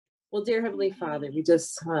Well, dear Heavenly Father,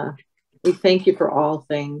 we thank you for all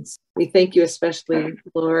things. We thank you especially,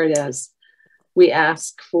 Lord, as we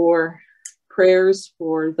ask for prayers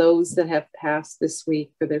for those that have passed this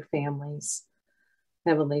week, for their families,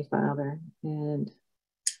 Heavenly Father, and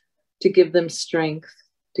to give them strength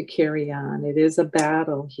to carry on. It is a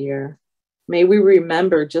battle here. May we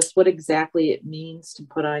remember just what exactly it means to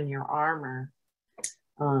put on your armor,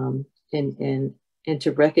 and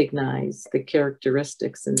to recognize the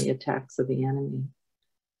characteristics and the attacks of the enemy.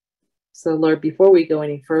 So, Lord, before we go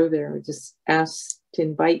any further, I just ask to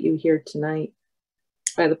invite you here tonight.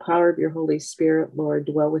 By the power of your Holy Spirit, Lord,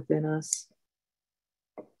 dwell within us.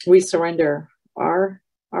 We surrender our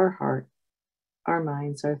heart, our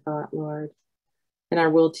minds, our thought, Lord, and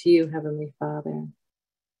our will to you, Heavenly Father.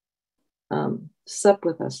 Sup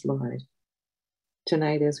with us, Lord,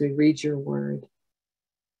 tonight as we read your word.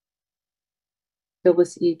 Fill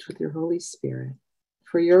us each with your Holy Spirit.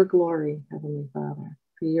 For your glory, Heavenly Father,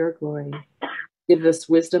 for your glory. Give us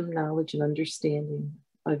wisdom, knowledge, and understanding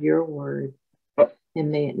of your word,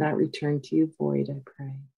 and may it not return to you void, I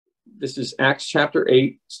pray. This is Acts chapter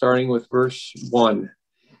 8, starting with verse 1.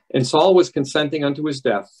 And Saul was consenting unto his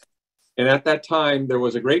death. And at that time there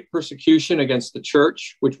was a great persecution against the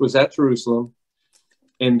church, which was at Jerusalem.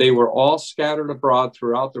 And they were all scattered abroad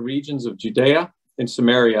throughout the regions of Judea and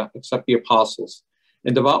Samaria, except the apostles.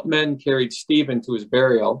 And devout men carried Stephen to his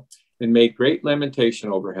burial and made great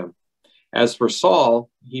lamentation over him. As for Saul,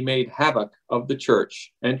 he made havoc of the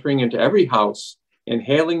church, entering into every house and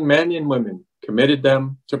hailing men and women, committed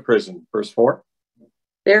them to prison. Verse 4.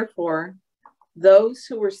 Therefore, those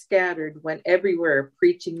who were scattered went everywhere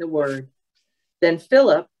preaching the word. Then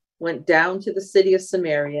Philip went down to the city of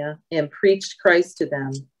Samaria and preached Christ to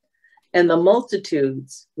them. And the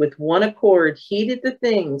multitudes with one accord heeded the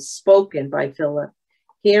things spoken by Philip,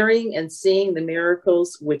 hearing and seeing the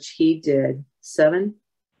miracles which he did. 7.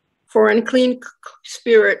 For unclean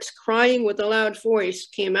spirits, crying with a loud voice,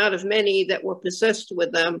 came out of many that were possessed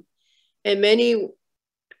with them, and many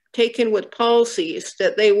taken with palsies,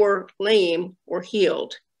 that they were lame, were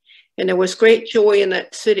healed. And there was great joy in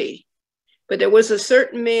that city. But there was a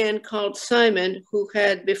certain man called Simon, who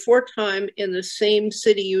had beforetime in the same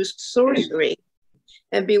city used sorcery,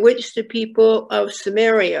 and bewitched the people of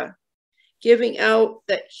Samaria, giving out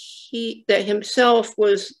that himself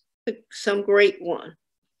was some great one.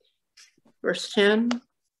 Verse 10.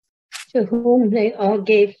 To whom they all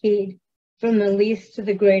gave heed, from the least to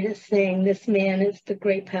the greatest, saying, This man is the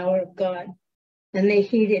great power of God. And they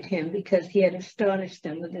heeded him, because he had astonished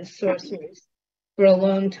them with his sorceries for a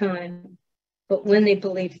long time. But when they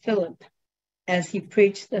believed Philip, as he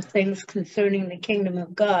preached the things concerning the kingdom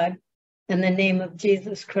of God and the name of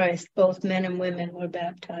Jesus Christ, both men and women were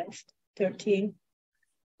baptized. 13.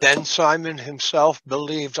 Then Simon himself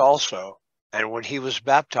believed also, and when he was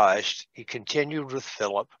baptized, he continued with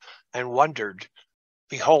Philip and wondered,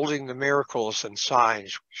 beholding the miracles and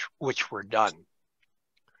signs which were done.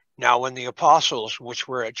 Now when the apostles which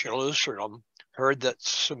were at Jerusalem heard that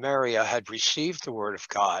Samaria had received the word of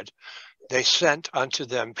God, they sent unto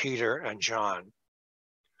them Peter and John,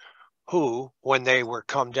 who, when they were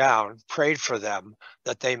come down, prayed for them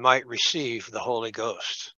that they might receive the Holy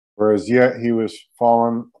Ghost. For as yet he was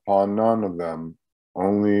fallen upon none of them,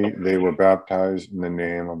 only they were baptized in the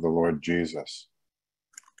name of the Lord Jesus.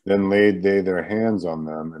 Then laid they their hands on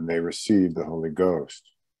them, and they received the Holy Ghost.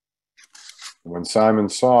 And when Simon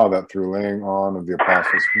saw that through laying on of the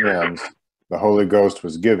apostles' hands the Holy Ghost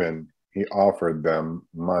was given, he offered them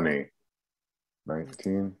money.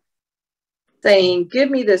 19. Saying, Give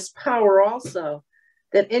me this power also,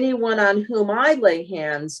 that anyone on whom I lay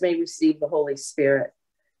hands may receive the Holy Spirit.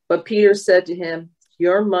 But Peter said to him,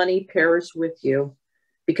 Your money perish with you,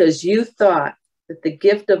 because you thought that the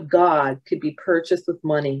gift of God could be purchased with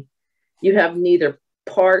money. You have neither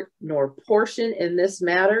part nor portion in this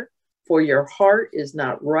matter, for your heart is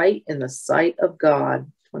not right in the sight of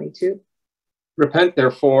God. 22. Repent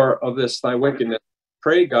therefore of this thy wickedness.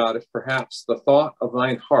 Pray God, if perhaps the thought of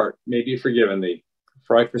thine heart may be forgiven thee.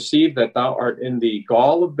 For I perceive that thou art in the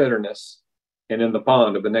gall of bitterness and in the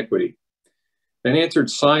bond of iniquity. Then answered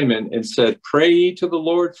Simon and said, Pray ye to the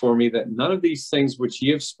Lord for me, that none of these things which ye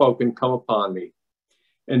have spoken come upon me.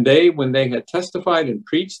 And they, when they had testified and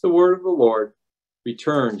preached the word of the Lord,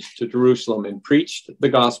 returned to Jerusalem and preached the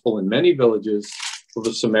gospel in many villages of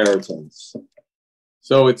the Samaritans.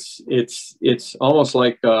 So it's almost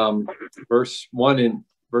like verse 1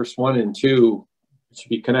 and 2 should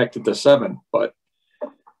be connected to 7, but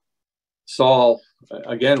Saul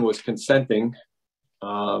again was consenting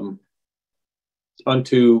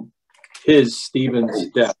unto his Stephen's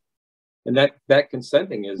death. And that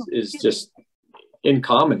consenting is just in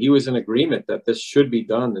common. He was in agreement that this should be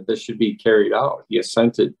done, that this should be carried out. He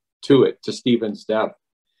assented to it, to Stephen's death.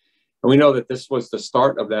 And we know that this was the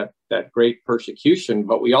start of that great persecution,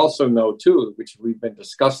 but we also know too, which we've been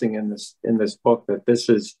discussing in this book, that this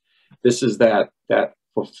is that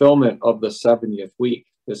fulfillment of the 70th week.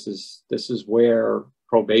 This is where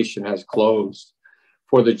probation has closed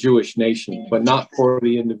for the Jewish nation, but not for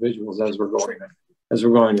the individuals, as we're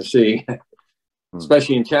going to see,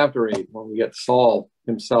 especially in chapter 8 when we get Saul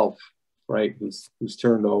himself, right, who's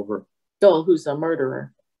turned over. Saul, who's a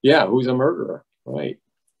murderer. Yeah, who's a murderer, right?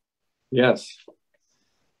 Yes.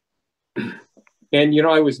 And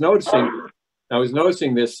I was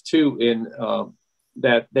noticing this too in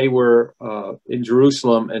that they were in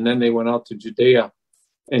Jerusalem, and then they went out to Judea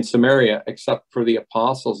and Samaria, except for the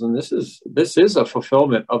apostles. And this is a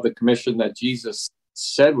fulfillment of the commission that Jesus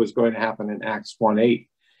said was going to happen in Acts 1:8.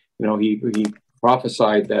 He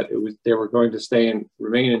prophesied that they were going to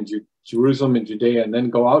remain in Jerusalem and Judea, and then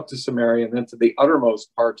go out to Samaria, and then to the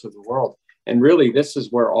uttermost parts of the world. And really, this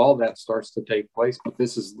is where all that starts to take place. But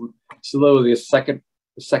this is literally the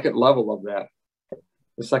second level of that,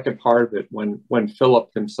 the second part of it, when Philip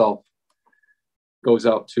himself goes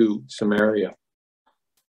out to Samaria.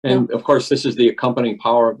 And of course, this is the accompanying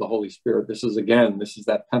power of the Holy Spirit. This is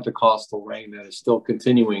that Pentecostal rain that is still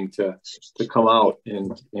continuing to come out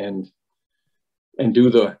and do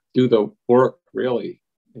the work. Really,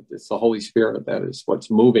 it's the Holy Spirit that is what's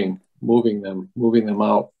moving them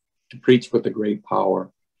out to preach with a great power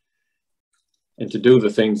and to do the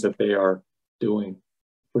things that they are doing,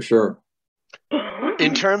 for sure.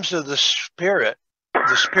 In terms of the Spirit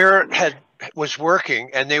was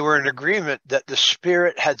working, and they were in agreement that the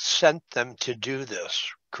Spirit had sent them to do this,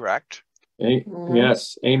 correct?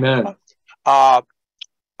 Yes, amen. I'm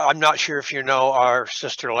not sure if you know our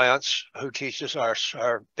sister Lance, who teaches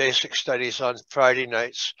our basic studies on Friday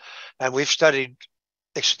nights, and we've studied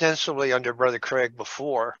extensively under Brother Craig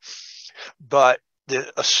before, but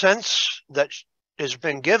a sense that has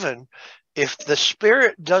been given, if the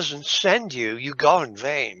Spirit doesn't send you, you go in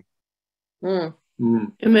vain.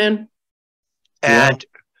 Amen.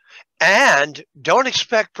 And don't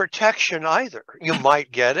expect protection either. You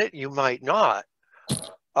might get it, you might not.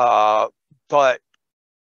 But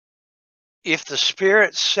if the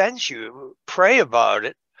Spirit sends you, pray about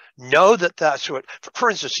it. Know that that's what, for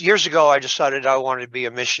instance, years ago, I decided I wanted to be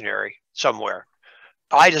a missionary somewhere.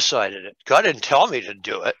 I decided it. God didn't tell me to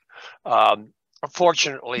do it.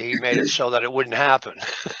 Unfortunately, he made it so that it wouldn't happen,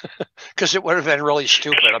 because it would have been really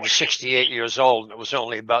stupid. I'm 68 years old, and it was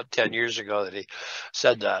only about 10 years ago that he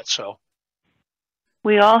said that. So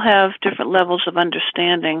we all have different levels of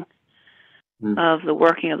understanding of the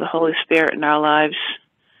working of the Holy Spirit in our lives.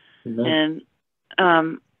 And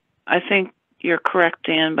I think you're correct,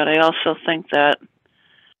 Dan, but I also think that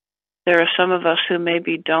there are some of us who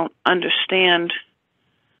maybe don't understand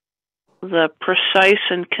the precise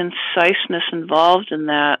and conciseness involved in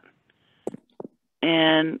that.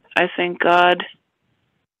 And I think God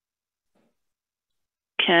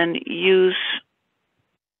can use,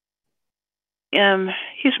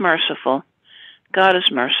 he's merciful. God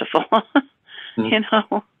is merciful.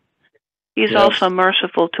 He's also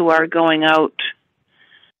merciful to our going out,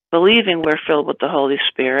 believing we're filled with the Holy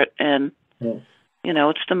Spirit, and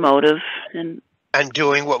it's the motive and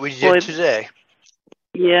doing what we did today.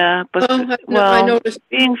 Yeah, but I noticed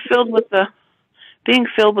being filled with the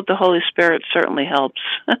Holy Spirit certainly helps.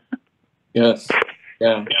 Yes,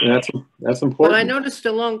 yeah, that's important. But I noticed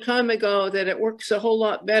a long time ago that it works a whole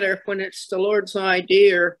lot better when it's the Lord's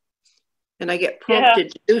idea, and I get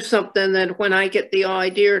prompted to do something. Than when I get the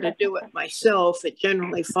idea to do it myself, it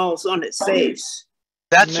generally falls on its face.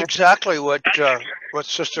 That's exactly what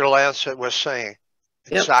Sister Lance was saying.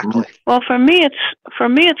 Exactly. Well, for me,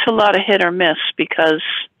 it's a lot of hit or miss, because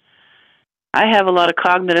I have a lot of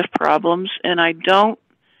cognitive problems, and I don't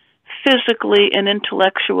physically and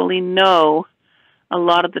intellectually know a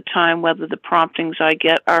lot of the time whether the promptings I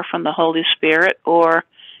get are from the Holy Spirit or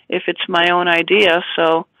if it's my own idea.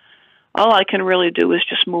 So all I can really do is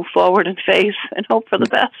just move forward in faith and hope for the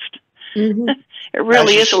best. It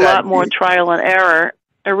really is a lot more trial and error.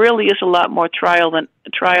 It really is a lot more trial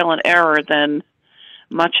and error than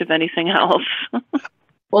much of anything else.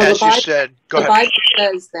 Well, as you said, go ahead. The Bible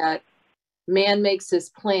says that man makes his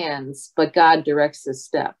plans, but God directs his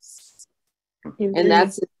steps. And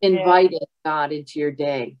that's inviting God into your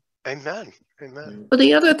day. Amen. Amen. Well,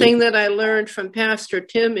 the other thing that I learned from Pastor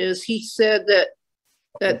Tim is he said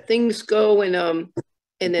that things go in an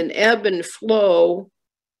ebb and flow,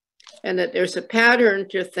 and that there's a pattern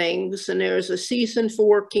to things, and there's a season for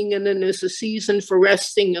working, and then there's a season for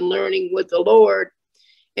resting and learning with the Lord,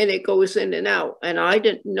 and it goes in and out. And I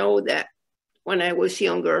didn't know that when I was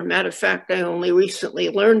younger. Matter of fact, I only recently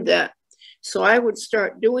learned that. So I would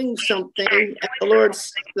start doing something, and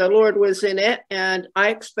the Lord was in it, and I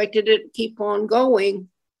expected it to keep on going.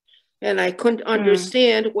 And I couldn't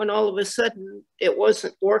understand when all of a sudden it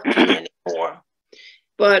wasn't working anymore.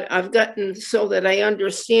 But I've gotten so that I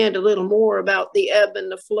understand a little more about the ebb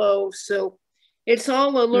and the flow. So it's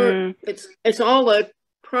all it's all a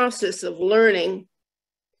process of learning.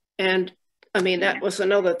 And I mean, that was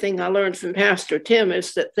another thing I learned from Pastor Tim,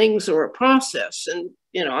 is that things are a process. And,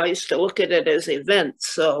 you know, I used to look at it as events.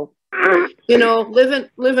 So, you know, live and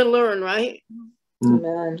learn, right?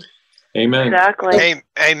 Amen. Amen. Exactly.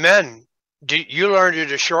 Amen. You learned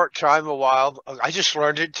it a short time, a while. I just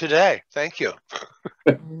learned it today. Thank you.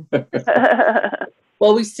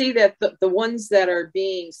 Well, we see that the ones that are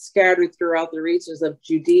being scattered throughout the regions of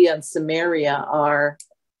Judea and Samaria are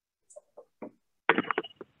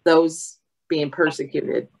those being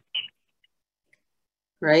persecuted,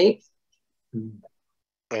 right?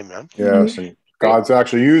 Amen. Yes, and God's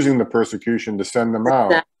actually using the persecution to send them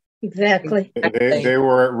out. Exactly. They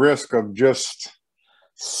were at risk of just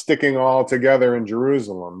sticking all together in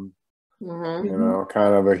Jerusalem. Mm-hmm. You know,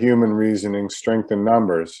 kind of a human reasoning, strength in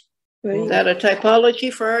numbers. Right. Is that a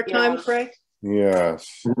typology for our time, Craig?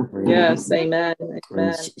 Yes. Yes, amen.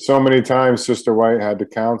 Amen. So many times Sister White had to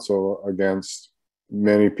counsel against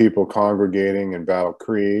many people congregating in Battle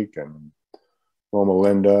Creek and Loma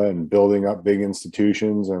Linda and building up big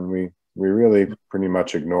institutions, and we really pretty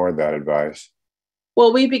much ignored that advice.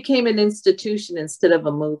 Well, we became an institution instead of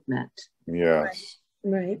a movement. Yes.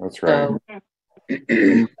 Right. That's right.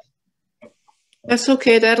 So, That's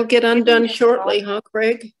okay. That'll get undone shortly, huh,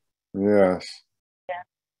 Craig? Yes.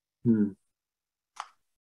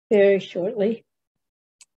 Very shortly.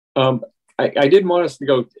 I didn't want us to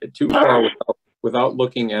go too far without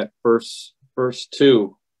looking at verse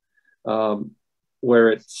 2, where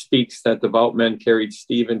it speaks that devout men carried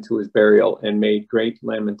Stephen to his burial and made great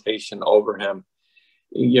lamentation over him.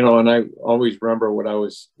 You know, and I always remember what I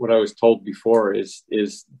was told before is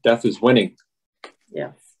death is winning.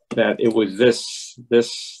 yeah. That it was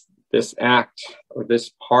this act or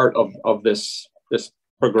this part of this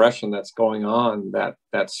progression that's going on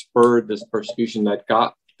that spurred this persecution, that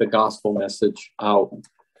got the gospel message out.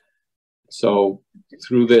 So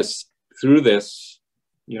through this,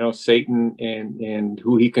 you know, Satan and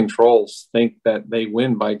who he controls think that they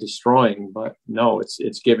win by destroying, but no,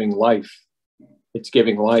 it's giving life. It's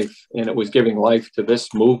giving life, and it was giving life to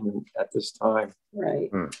this movement at this time. Right.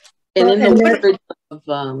 Hmm. And in the word of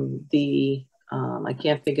I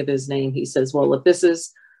can't think of his name, he says, well, if this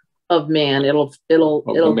is of man, it'll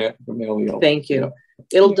thank you. Yeah.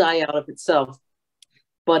 It'll die out of itself.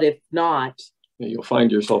 But if not, you'll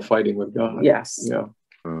find yourself fighting with God. Yes. Yeah.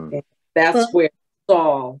 That's where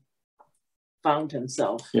Saul found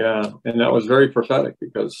himself. Yeah. And that was very prophetic,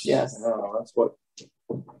 because yes, that's what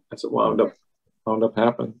wound up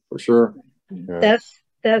happening for sure. Yeah.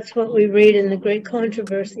 That's what we read in the Great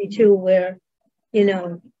Controversy too, where, you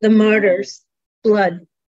know, the martyrs' blood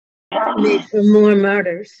made for more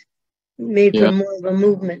martyrs, made for more of a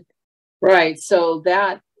movement. Right. So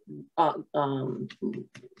that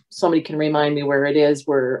somebody can remind me where it is,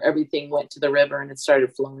 where everything went to the river and it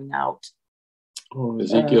started flowing out. Oh,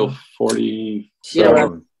 Ezekiel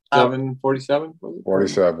 47. 47?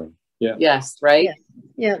 47. Yeah. Yes, right?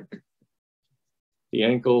 Yeah. The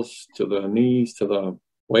ankles to the knees to the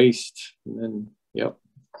waist, and then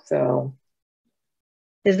So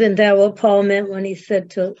isn't that what Paul meant when he said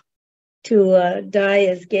to die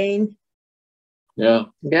is gain? Yeah.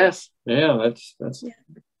 Yes. Yeah, that's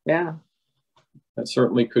yeah. That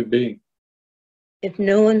certainly could be. If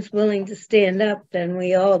no one's willing to stand up, then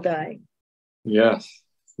we all die. Yes.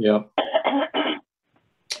 Yeah.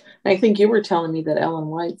 I think you were telling me that Ellen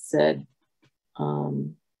White said,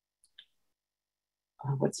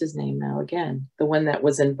 what's his name now again? The one that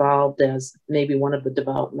was involved as maybe one of the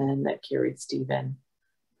devout men that carried Stephen.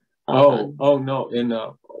 No.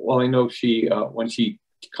 Well, I know she when she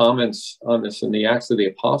comments on this in the Acts of the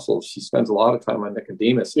Apostles, she spends a lot of time on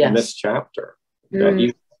Nicodemus in this chapter.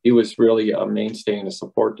 That he was really a mainstay and a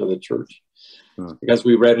support to the church. Because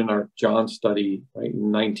we read in our John study, right,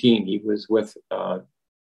 in 19, he was with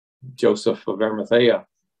Joseph of Arimathea,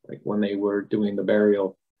 like when they were doing the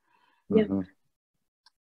burial. Yeah.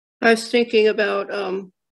 I was thinking about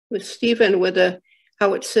with Stephen,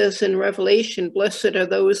 how it says in Revelation, blessed are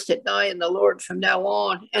those that die in the Lord from now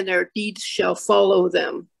on, and their deeds shall follow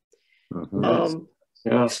them.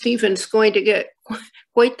 Yeah. Stephen's going to get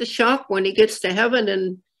quite the shock when he gets to heaven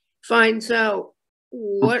and finds out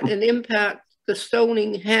what an impact the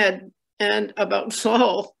stoning had and about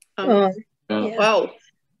Saul. Yeah. Wow.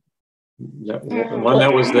 The one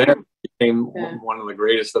that was there became one of the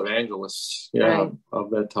greatest evangelists of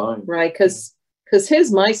that time. Right, because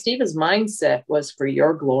Stephen's mindset was for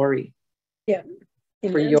your glory. Yeah.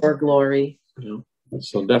 For your glory. Yeah.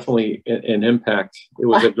 So definitely an impact. It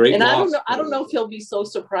was a great and loss. I don't know if he'll be so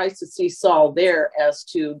surprised to see Saul there as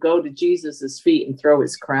to go to Jesus's feet and throw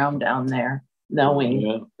his crown down there,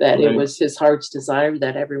 knowing that it was his heart's desire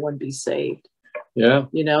that everyone be saved. Yeah.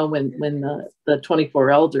 You know, when the 24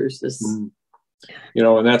 elders, you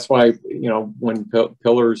know, and that's why, you know, when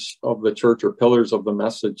pillars of the church or pillars of the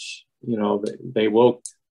message, you know, they will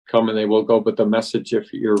come and they will go, but the message,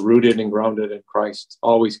 if you're rooted and grounded in Christ,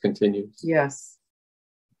 always continues. Yes.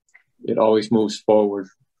 It always moves forward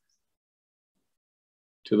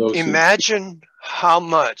to those. Imagine how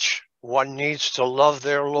much one needs to love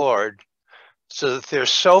their Lord so that they're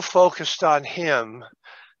so focused on him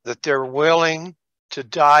that they're willing to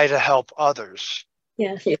die to help others.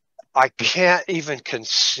 Yes. I can't even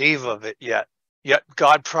conceive of it yet. Yet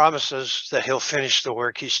God promises that he'll finish the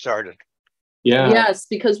work he started. Yeah. Yes,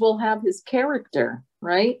 because we'll have his character,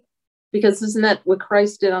 right? Because isn't that what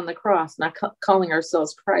Christ did on the cross? Not calling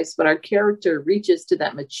ourselves Christ, but our character reaches to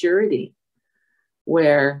that maturity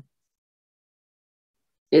where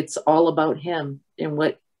it's all about him and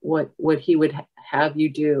what he would have you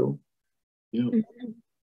do. Yeah.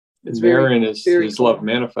 It's therein is his love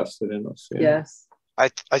manifested in us. Yeah. Yes.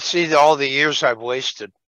 I see all the years I've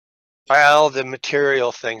wasted, all the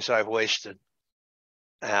material things I've wasted.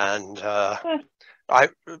 And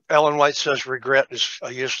Ellen White says regret is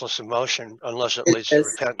a useless emotion unless it leads to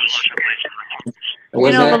repentance.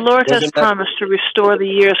 You know, the Lord has promised to restore the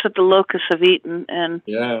years that the locusts have eaten. And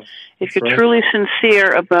if you're truly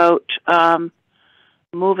sincere about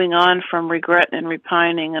moving on from regret and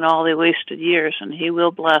repining and all the wasted years, and he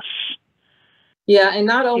will bless. Yeah, and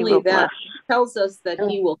not only that, he tells us that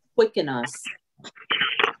he will quicken us.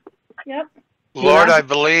 Yep. Lord, I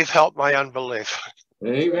believe, help my unbelief.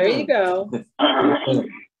 Amen. There you go.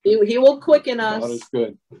 He will quicken us. God is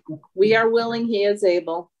good. We are willing, he is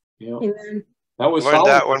able. Yeah. Amen. That was learned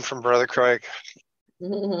that one from Brother Craig.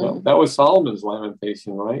 That was Solomon's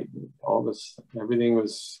lamentation, right? All this, everything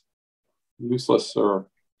was useless, or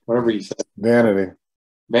whatever he said. Vanity.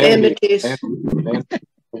 Vanities. Vanity.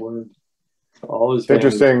 All is vanity.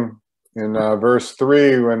 Interesting. In verse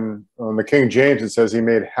 3, when on the King James, it says he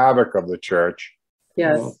made havoc of the church.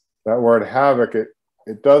 Yes. That word havoc,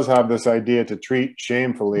 it does have this idea to treat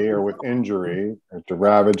shamefully or with injury, or to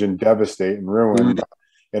ravage and devastate and ruin. But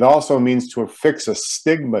it also means to affix a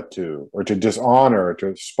stigma to, or to dishonor,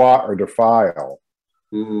 to spot or defile.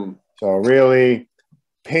 So really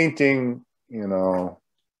painting them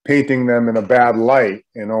in a bad light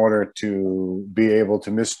in order to be able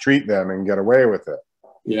to mistreat them and get away with it.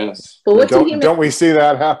 Yes. But don't we see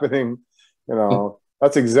that happening? You know,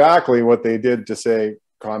 that's exactly what they did to, say,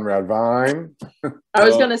 Conrad Vine. I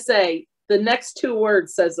was going to say, the next two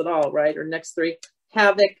words says it all, right? Or next three.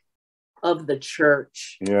 Havoc of the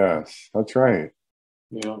church. Yes, that's right.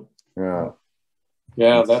 Yeah,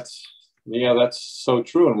 that's so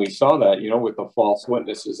true. And we saw that, you know, with the false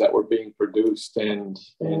witnesses that were being produced, and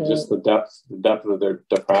just the depth of their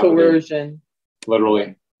depravity. Coercion.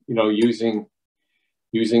 Literally, you know, using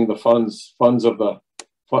the funds of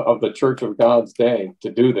the Church of God's day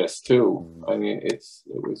to do this too. I mean, it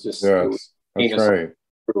was just heinous. Right.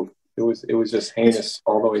 It was just heinous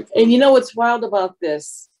all the way through. And you know what's wild about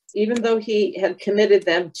this? Even though he had committed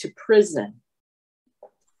them to prison,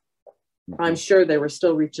 I'm sure they were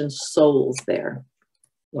still reaching souls there.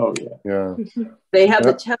 Oh yeah. They had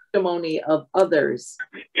the testimony of others.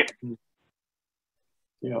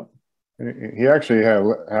 Yeah. He actually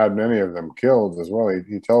had many of them killed as well.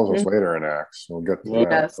 He tells us later in Acts. We'll get to that. But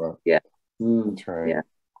that's right. Yeah.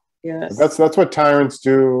 Yes. But that's what tyrants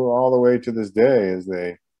do all the way to this day. Is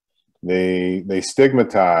they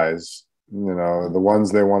stigmatize, you know, the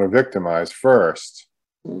ones they want to victimize first,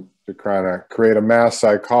 to kind of create a mass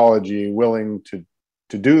psychology willing to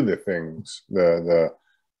do the things, the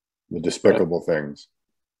despicable things.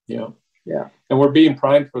 Yeah. And we're being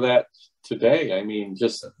primed for that today. I mean,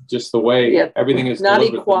 just the way everything is not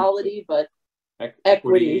equality, but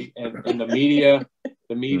equity. And the media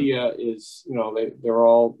is, you know, they're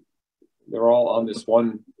all on this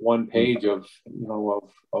one page of, you know,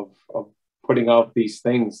 of putting out these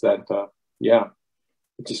things that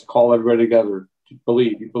just call everybody together. You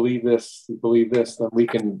believe this, then we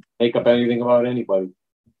can make up anything about anybody.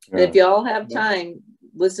 If y'all have time,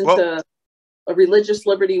 listen to a religious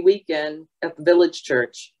liberty weekend at the Village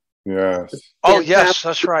Church. Yes. Oh, yes,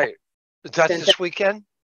 that's right. Is that this weekend?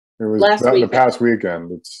 It was Last the weekend. past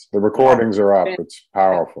weekend. The recordings are up. It's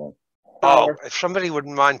powerful. Oh, if somebody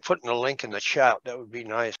wouldn't mind putting a link in the chat, that would be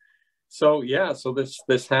nice. So yeah, so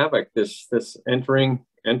this havoc, this entering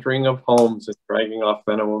of homes and dragging off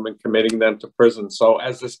men and women, committing them to prison. So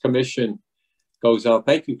as this commission goes out,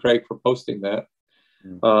 thank you, Craig, for posting that.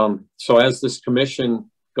 So as this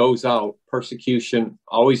commission goes out, persecution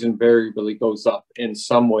always invariably goes up in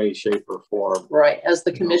some way, shape, or form. Right, as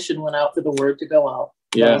the commission went out for the word to go out.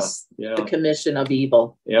 Yeah. The commission of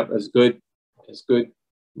evil. Yep, as good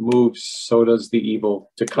moves, so does the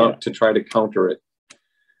evil to try to counter it.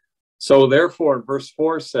 So therefore, verse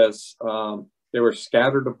 4 says, they were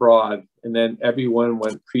scattered abroad, and then everyone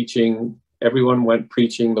went preaching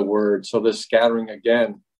the word. So this scattering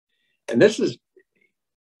again. And it's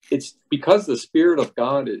because the Spirit of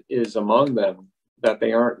God is among them that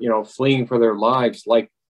they aren't, fleeing for their lives like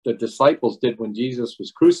the disciples did when Jesus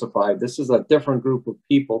was crucified. This is a different group of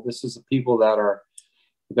people. This is the people that are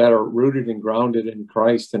rooted and grounded in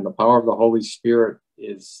Christ, and the power of the Holy Spirit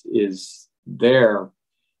is there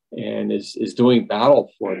and is doing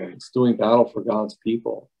battle for them. It's doing battle for God's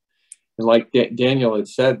people. And like Daniel had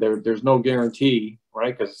said, there's no guarantee,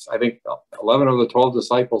 right? Because I think 11 of the 12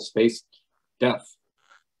 disciples faced death.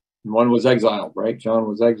 And one was exiled, right? John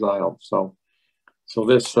was exiled. So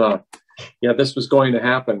this, this was going to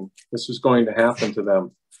happen. This was going to happen to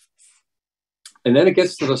them. And then it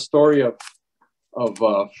gets to the story of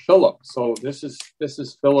Philip. So this is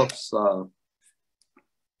Philip's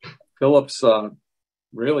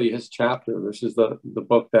really his chapter. This is the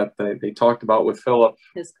book that they talked about with Philip.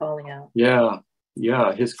 His calling out. Yeah,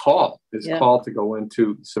 his call to go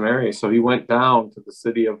into Samaria. So he went down to the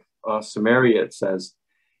city of Samaria, it says,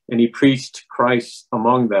 and he preached Christ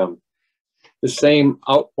among them. The same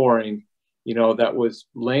outpouring, that was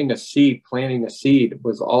laying a seed, planting a seed,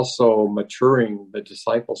 was also maturing the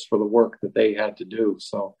disciples for the work that they had to do.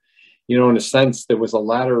 So, in a sense, there was a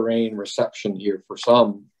latter rain reception here for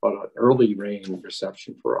some, but an early rain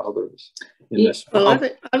reception for others. I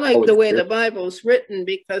like the way the Bible's written,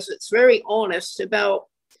 because it's very honest about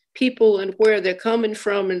people and where they're coming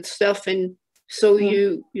from and stuff. And so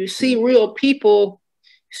you see real people,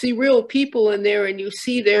 in there, and you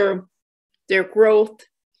see their growth,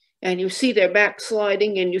 and you see their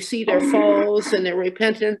backsliding, and you see their falls and their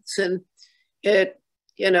repentance. And if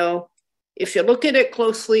you look at it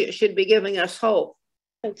closely, it should be giving us hope.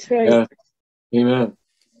 That's right. Yeah. Amen.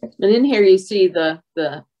 And in here you see the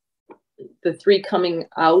three coming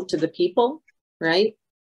out to the people, right?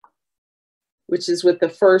 Which is with the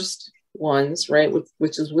first ones, right?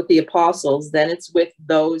 Which is with the apostles. Then it's with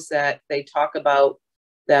those that they talk about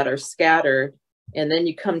that are scattered. And then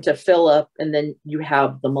you come to Philip, and then you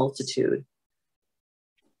have the multitude.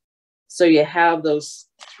 So you have those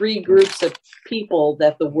three groups of people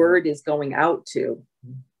that the word is going out to.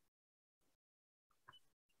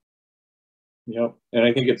 Yep. And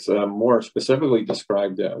I think it's more specifically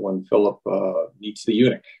described when Philip meets the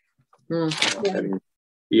eunuch. The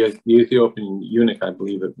Ethiopian eunuch, I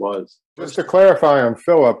believe it was. Just to clarify on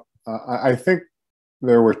Philip, I think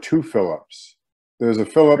there were two Philips. There's a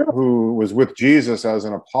Philip who was with Jesus as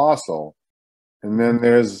an apostle, and then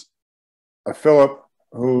there's a Philip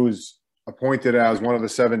who's appointed as one of the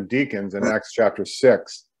 7 deacons in Acts chapter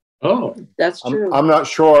 6. Oh, that's true. I'm not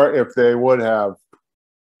sure if they would have.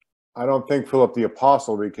 I don't think Philip the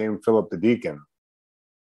apostle became Philip the deacon.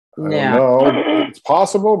 I don't know. It's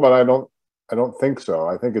possible, but I don't think so.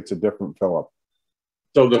 I think it's a different Philip.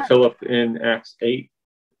 So the Philip in Acts 8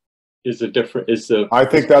 is a different. I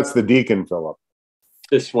think that's the deacon Philip.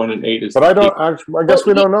 This one in 8 is. But I guess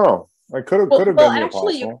we don't know. I could have been the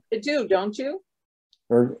actually, apostle. you do, don't you?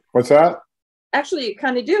 Or, what's that? Actually, you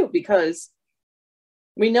kind of do, because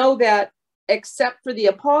we know that except for the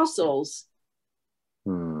apostles,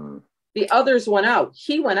 the others went out.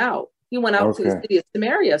 He went out. He went out to the city of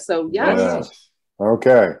Samaria. So yes.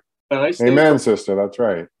 Okay. Amen, correct. sister. That's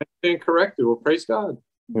right. I stand corrected. Well, praise God.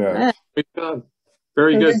 Yeah. Praise God.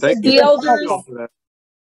 Very good. Thank you. The elders.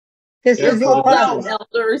 This is the apostles.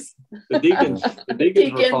 Elders. The deacons. The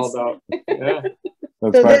deacons were called out. Yeah.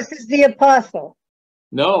 That's So right. this is the apostle.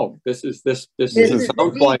 No, this is is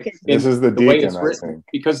sounds like This is the way deacon, it's I written, think.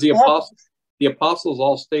 because the apostles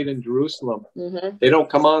all stayed in Jerusalem. Mm-hmm. They don't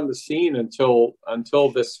come on the scene until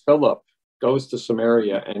this Philip goes to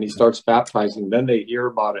Samaria and he starts baptizing. Then they hear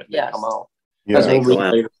about it and they come out. Yeah. That's what we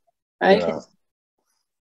later. Right. Yeah.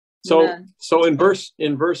 So in verse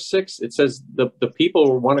 6, it says the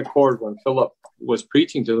people were one accord when Philip was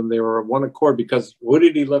preaching to them. They were one accord because what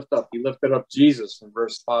did he lift up? He lifted up Jesus in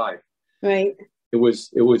verse 5. Right. It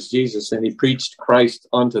was Jesus, and he preached Christ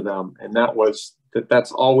unto them, and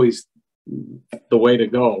that's always the way to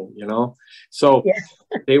go, you know. So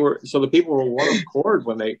the people were one accord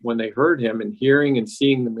when they heard him and hearing and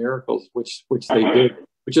seeing the miracles which they did,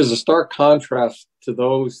 which is a stark contrast to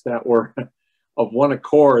those that were of one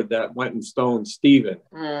accord that went and stoned Stephen.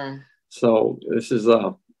 So this is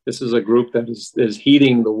a group that is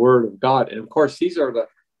heeding the word of God, and of course these are the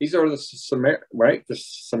right? The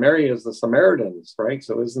Samaria is the Samaritans, right?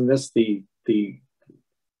 So isn't this the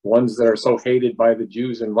ones that are so hated by the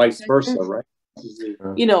Jews and vice versa, right?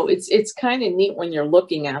 You know, it's kind of neat when you're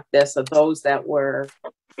looking at this of those that were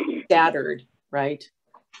scattered, right?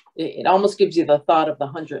 It almost gives you the thought of the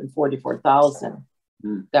 144,000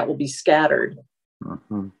 that will be scattered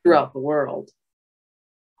throughout the world.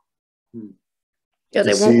 Yeah,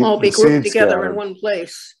 they won't all be grouped together in one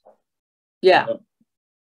place. Yeah.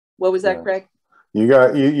 What was that, Craig? You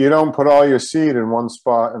don't put all your seed in one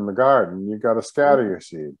spot in the garden. You got to scatter your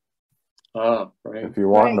seed. Right. If you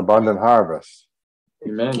want an abundant harvest.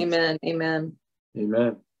 Amen. Amen. Amen.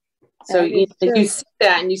 Amen. So you see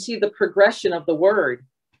that, and you see the progression of the word,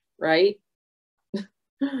 right?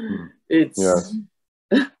 It's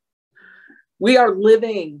we are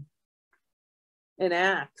living in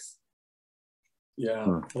Acts.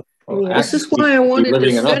 Yeah. This is why I wanted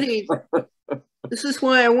to study. This is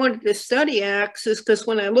why I wanted to study Acts, is because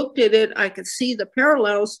when I looked at it, I could see the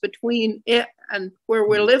parallels between it and where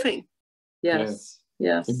we're living. Yes.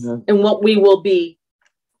 And what we will be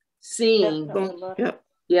seeing. Yep.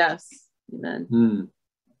 Yes. Amen.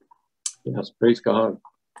 Yes, praise God.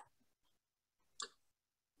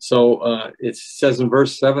 So it says in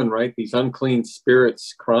verse 7, right? These unclean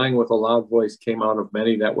spirits crying with a loud voice came out of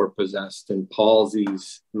many that were possessed, and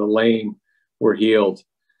palsies and the lame were healed.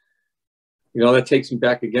 You know, that takes me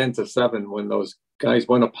back again to 7 when those guys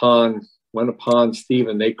went upon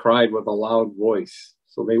Stephen. They cried with a loud voice.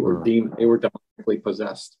 So they were demonically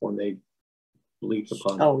possessed when they leaped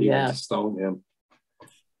upon Stephen to stone him.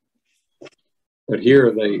 But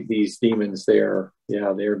here these demons, they're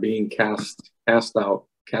being cast out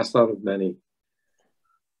of many.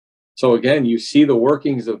 So again, you see the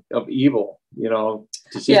workings of evil, you know,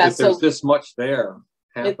 to see that there's this much there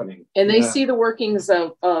happening. And they see the workings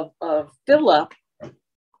of Philip.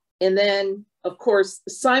 And then, of course,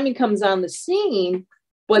 Simon comes on the scene,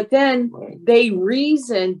 but then they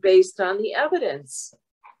reason based on the evidence.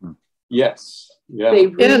 Yes. Yeah.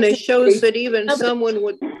 And it shows that even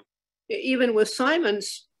with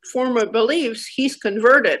Simon's former beliefs, he's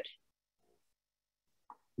converted.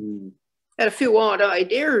 Had a few odd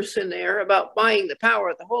ideas in there about buying the power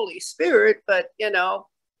of the Holy Spirit, but you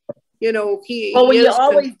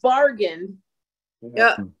always bargain.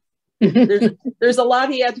 Yeah. There's a lot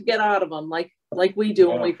he had to get out of them, like we do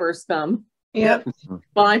when we first come. Yeah.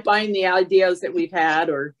 Buying the ideas that we've had,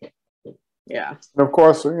 And of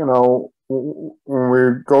course, you know, when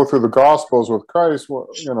we go through the Gospels with Christ,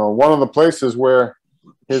 you know, one of the places where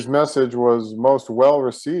his message was most well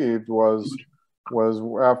received was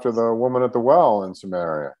after the woman at the well in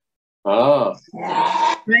Samaria. And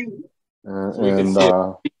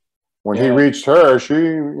when he reached her, she,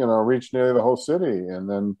 you know, reached nearly the whole city, and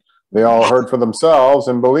then they all heard for themselves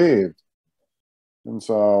and believed. And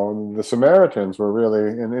so the Samaritans were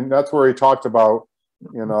really, and that's where he talked about,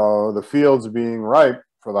 you know, the fields being ripe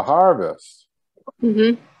for the harvest.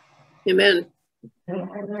 Amen.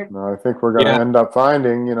 I think we're going to end up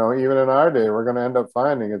finding, you know, even in our day, we're going to end up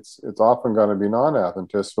finding it's often going to be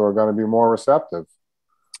non-Adventists who are going to be more receptive.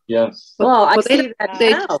 Yes. Well, I see that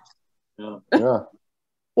now. Yeah.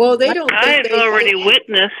 Well, they don't. I've already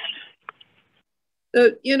witnessed.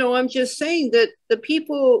 You know, I'm just saying that the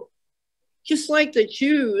people, just like the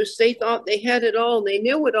Jews, they thought they had it all and they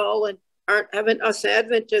knew it all, and haven't us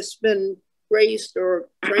Adventists been raised or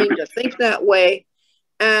trained to think that way?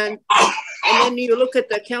 And then you look at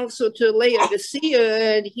the counsel to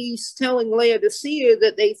Laodicea, and he's telling Laodicea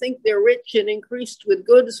that they think they're rich and increased with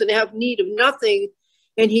goods and have need of nothing.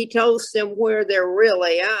 And he tells them where they're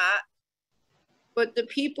really at. But the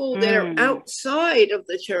people that are outside of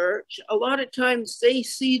the church, a lot of times they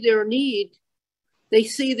see their need. They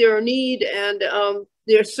see their need, and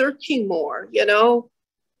they're searching more, you know.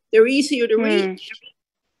 They're easier to reach.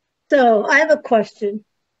 So I have a question.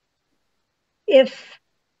 If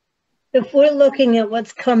we're looking at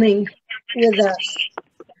what's coming with us,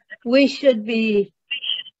 we should be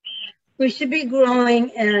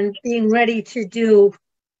growing and being ready to do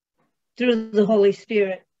through the Holy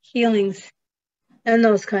Spirit healings and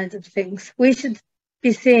those kinds of things. We should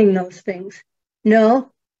be seeing those things.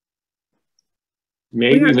 No?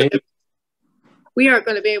 Maybe. We aren't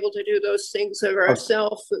going to be able to do those things of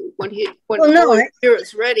ourselves. When the no, Holy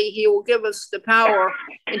Spirit's ready, he will give us the power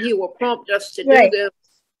and he will prompt us to do them.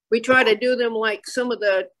 We try to do them like some of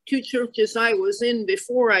the two churches I was in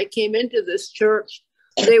before I came into this church.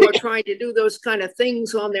 They were trying to do those kind of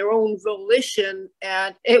things on their own volition,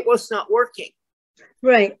 and it was not working.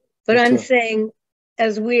 Right. But I'm saying,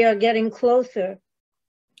 as we are getting closer,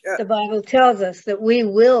 the Bible tells us that we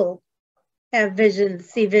will have visions,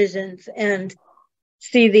 see visions, and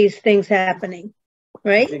see these things happening.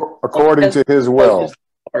 Right? According to his will.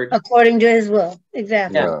 According to his will.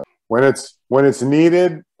 Exactly. Yeah. When it's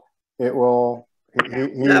needed, it will he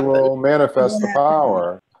will manifest the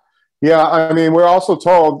power. Yeah, I mean, we're also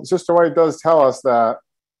told, Sister White does tell us that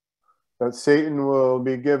Satan will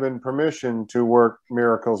be given permission to work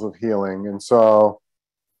miracles of healing. And so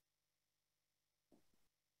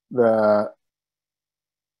that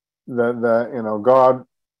God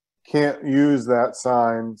can't use that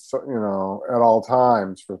sign, at all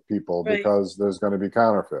times for people, because there's going to be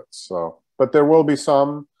counterfeits. So, but there will be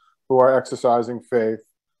some who are exercising faith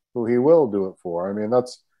who he will do it for. I mean,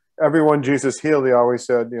 that's everyone Jesus healed. He always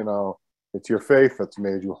said, it's your faith that's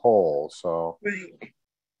made you whole. So,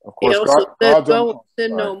 of course, he also said, well,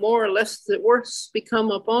 sin no more, lest the worst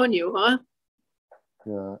become upon you, huh?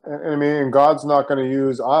 Yeah, and I mean, God's not going to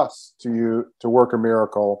use us to work a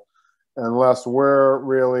miracle unless we're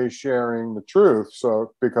really sharing the truth.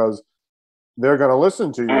 So, because they're going to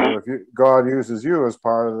listen to you if God uses you as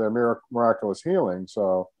part of their miraculous healing.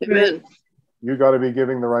 So, amen. You got to be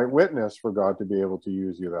giving the right witness for God to be able to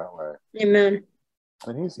use you that way. Amen.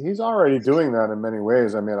 And he's already doing that in many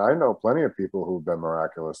ways. I mean, I know plenty of people who've been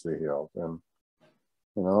miraculously healed, and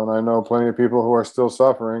and I know plenty of people who are still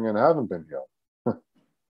suffering and haven't been healed.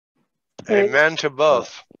 Amen to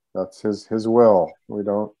both. That's his will. We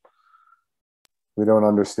don't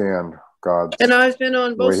understand God's. And I've been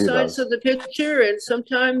on both sides of the picture, and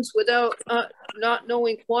sometimes without not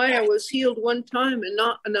knowing why I was healed one time and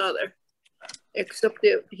not another, except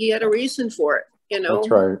that he had a reason for it. That's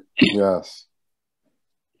right. Yes.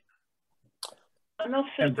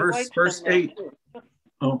 And verse 8.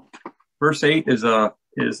 Oh, verse 8 is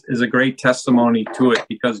a great testimony to it,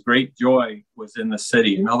 because great joy was in the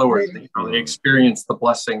city. In other words, they experienced the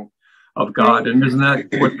blessing of God. And isn't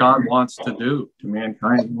that what God wants to do to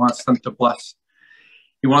mankind? He wants them to bless.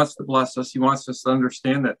 He wants to bless us. He wants us to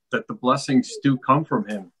understand that the blessings do come from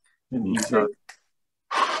him. And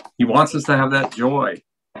he wants us to have that joy.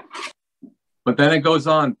 But then it goes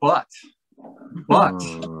on, but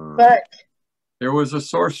there was a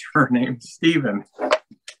sorcerer named Stephen.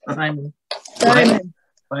 Simon.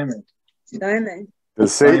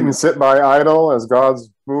 Does Satan sit by idle as God's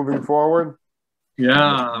moving forward?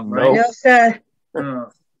 Yeah, right. No, sir.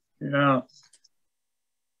 Yeah.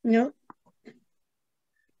 No.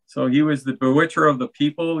 So he was the bewitcher of the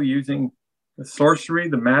people, using the sorcery,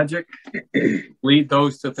 the magic, lead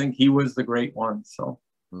those to think he was the great one. So,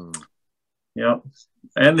 yeah.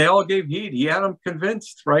 And they all gave heed. He had them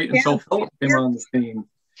convinced, right? Until Philip came on the scene.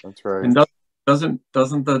 That's right. And doesn't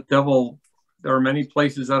the devil, there are many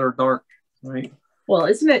places that are dark, right? Well,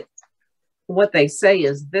 isn't it what they say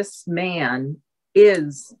is this man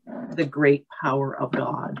is the great power of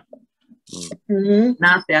God.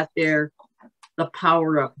 Not that the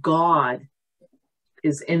power of God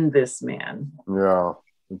is in this man. Yeah,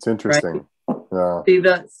 it's interesting. Right?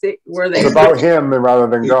 Yeah. Where they it's about him rather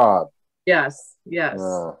than God. Yes. Yeah,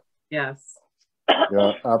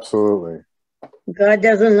 absolutely. God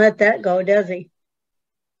doesn't let that go, does he?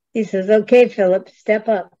 He says, okay, Philip, step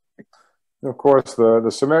up. Of course, the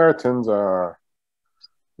Samaritans are,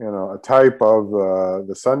 a type of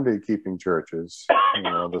the Sunday keeping churches.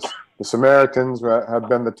 The Samaritans have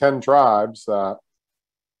been the 10 tribes that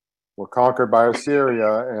were conquered by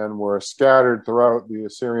Assyria and were scattered throughout the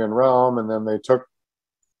Assyrian realm, and then they took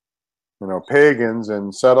pagans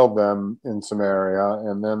and settled them in Samaria,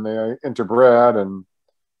 and then they interbred, and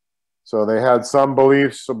so they had some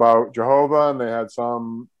beliefs about Jehovah, and they had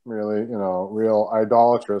some really, real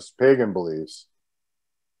idolatrous pagan beliefs.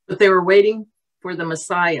 But they were waiting for the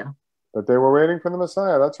Messiah. But they were waiting for the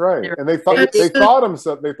Messiah. That's right. And they thought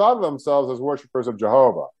of themselves as worshipers of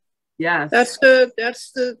Jehovah. Yes. That's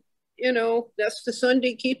the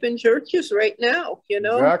Sunday keeping churches right now,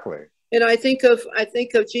 Exactly. And I think of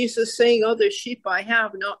Jesus saying, "Other sheep I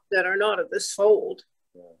have not that are not of this fold."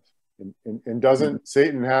 And doesn't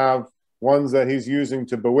Satan have ones that he's using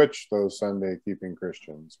to bewitch those Sunday keeping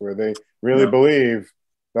Christians, where they really believe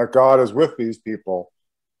that God is with these people,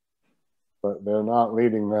 but they're not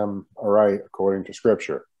leading them aright according to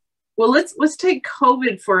Scripture. Well, let's take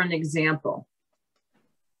COVID for an example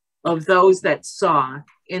of those that saw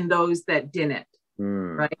and those that didn't,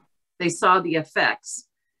 right? They saw the effects.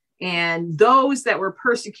 And those that were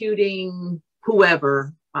persecuting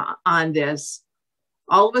whoever on this,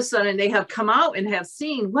 all of a sudden they have come out and have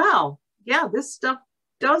seen, well, yeah, this stuff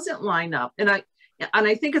doesn't line up. And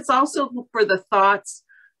I think it's also for the thoughts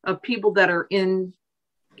of people that are in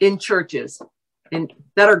churches and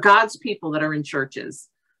that are God's people that are in churches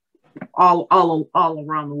all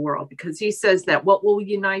around the world, because he says that what will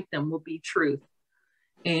unite them will be truth,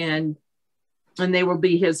 and they will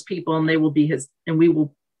be his people, and they will be his, and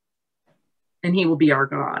he will be our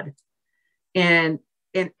God. And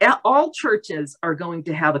all churches are going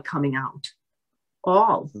to have a coming out,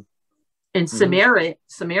 all. And Samaria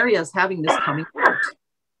is having this coming out.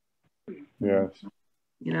 Yes.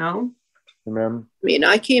 You know? Amen. I mean,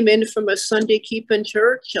 I came in from a Sunday keeping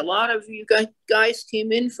church. A lot of you guys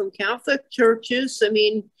came in from Catholic churches. I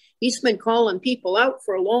mean, he's been calling people out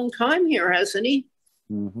for a long time here, hasn't he?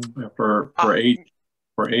 Mm-hmm. For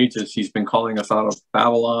ages, he's been calling us out of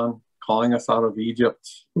Babylon, calling us out of Egypt.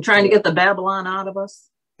 And trying to get the Babylon out of us.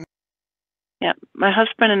 Yeah, my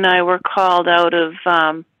husband and I were called out of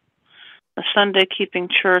a Sunday keeping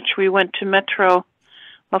church. We went to Metro.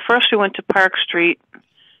 Well, first we went to Park Street,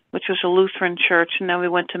 which was a Lutheran church, and then we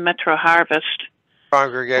went to Metro Harvest,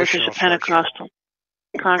 which is a Pentecostal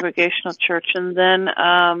congregational church. And then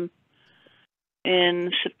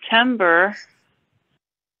in September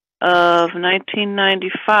of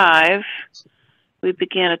 1995, we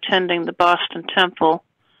began attending the Boston Temple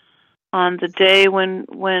on the day when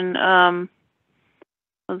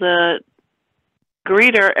the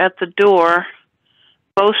greeter at the door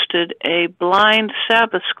boasted a blind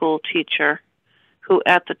Sabbath school teacher who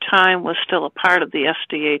at the time was still a part of the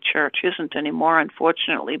SDA church. Isn't anymore,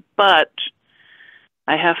 unfortunately, but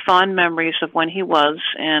I have fond memories of when he was,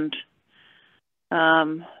 and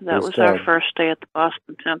that was our first day at the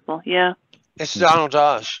Boston Temple. Yeah. It's Donald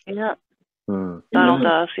Dawes. Yeah. Donald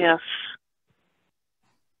Dawes, yes.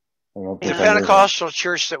 The Pentecostal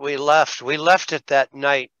church that we left it that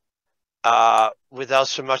night without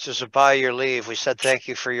so much as a by your leave. We said thank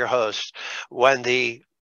you for your host. When the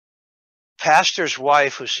pastor's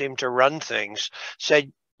wife, who seemed to run things,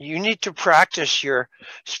 said, you need to practice your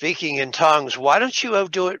speaking in tongues. Why don't you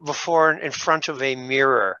do it before in front of a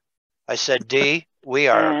mirror? I said, Dee, we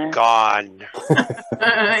are gone.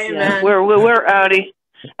 Yeah, we're outie.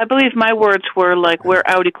 I believe my words were like, we're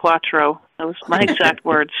outie quattro. That was my exact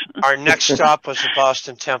words. Our next stop was the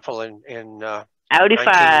Boston Temple in Outie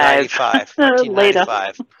 1995.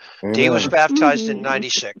 1995. Later. Dee was baptized in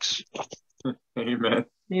 96. Amen.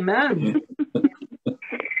 Amen.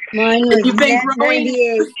 Mine was You've been growing.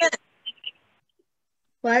 98.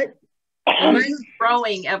 What? Mine's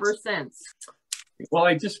growing ever since. Well,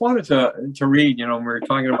 I just wanted to read, we were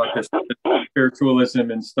talking about this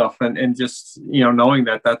spiritualism and stuff, and just, knowing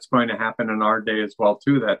that that's going to happen in our day as well,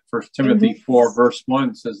 too, that 1 Timothy 4, verse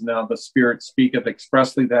 1 says, now the Spirit speaketh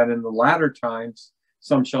expressly that in the latter times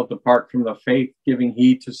some shall depart from the faith, giving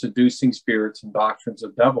heed to seducing spirits and doctrines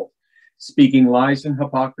of devils, speaking lies and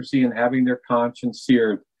hypocrisy, and having their conscience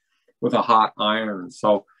seared with a hot iron.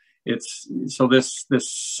 So this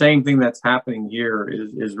same thing that's happening here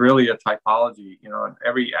is really a typology, in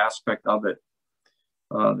every aspect of it.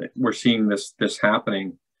 That we're seeing this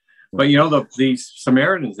happening. But these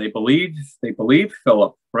Samaritans, they believed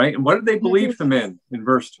Philip, right? And what did they believe him in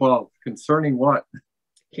verse 12? Concerning what?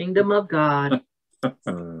 Kingdom of God.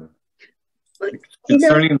 Concerning the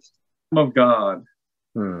kingdom of God.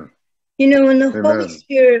 When the Holy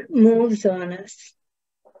Spirit moves on us,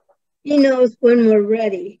 he knows when we're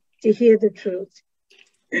ready to hear the truth.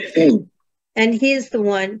 And he's the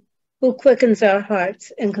one who quickens our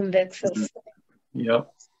hearts and convicts us.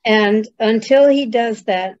 Yep. And until he does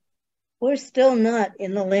that, we're still not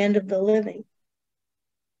in the land of the living.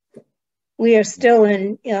 We are still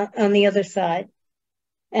on the other side.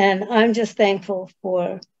 And I'm just thankful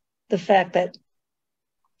for the fact that,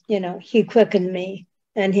 he quickened me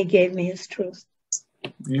and he gave me his truth.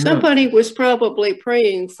 Yeah. Somebody was probably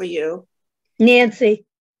praying for you. Nancy.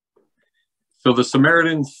 So the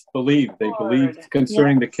Samaritans believed. They believed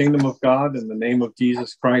concerning the kingdom of God in the name of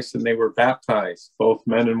Jesus Christ, and they were baptized, both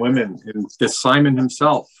men and women. And Simon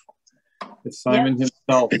himself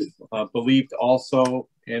believed also,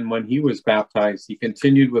 and when he was baptized, he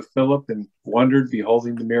continued with Philip and wondered,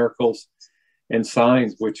 beholding the miracles and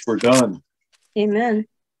signs which were done. Amen.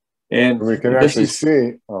 And we can actually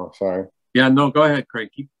see. Oh, sorry. Yeah, no, go ahead,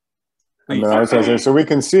 Craig. No, so we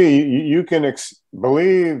can see you can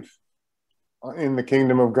believe in the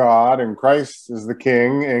kingdom of God and Christ is the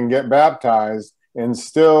king and get baptized and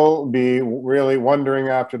still be really wondering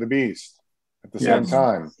after the beast at the same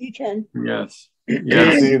time. You can. Yes.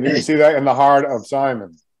 You see that in the heart of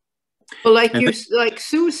Simon. Well, like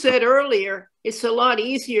Sue said earlier, it's a lot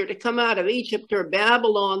easier to come out of Egypt or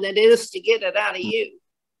Babylon than it is to get it out of you.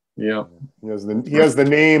 Yeah. He has the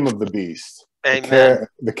name of the beast. Amen.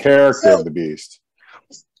 The character of the beast.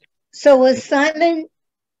 So was Simon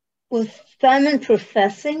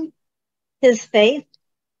professing his faith?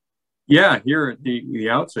 Yeah, here at the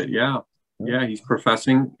outset, yeah. Yeah, he's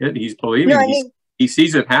professing it, he's believing, No, he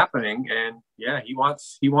sees it happening, and yeah, he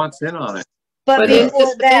wants in on it. But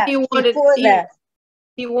before that,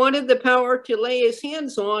 he wanted the power to lay his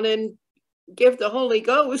hands on and give the Holy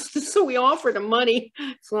Ghost, so we offered him money.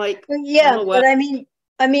 It's like, but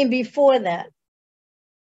I mean before that,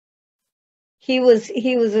 he was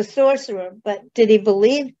a sorcerer, but did he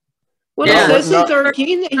believe? Well, it says in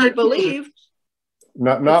 13 that he believed.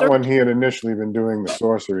 Not when he had initially been doing the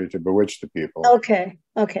sorcery to bewitch the people. Okay.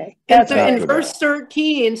 In verse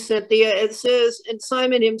 13, Cynthia, it says, and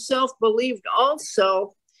Simon himself believed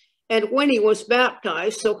also, and when he was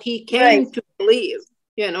baptized, so he came to believe,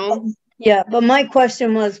 you know. Yeah, but my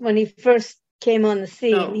question was, when he first came on the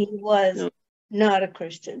scene, he was not a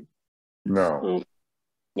Christian. No.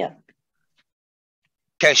 Yeah.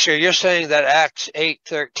 Okay, so you're saying that Acts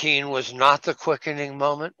 8:13 was not the quickening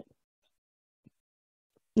moment?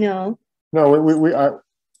 No.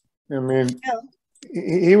 I mean,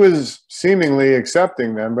 he was seemingly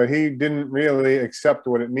accepting them, but he didn't really accept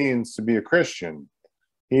what it means to be a Christian.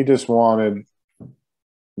 He just wanted,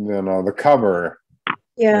 the cover,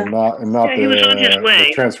 and not he was on his way.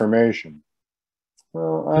 the transformation.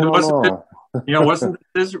 Well, I don't know.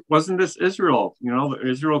 Wasn't this Israel?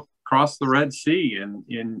 Israel crossed the Red Sea, and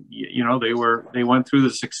they went through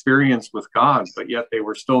this experience with God, but yet they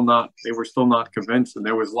were still not convinced. And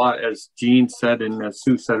there was a lot, as Jean said and as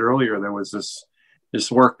Sue said earlier, there was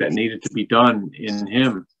this work that needed to be done in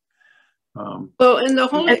him. And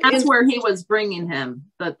that's where he was bringing him.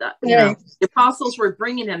 The apostles were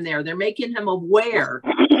bringing him there. They're making him aware.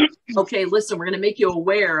 Okay, listen, we're going to make you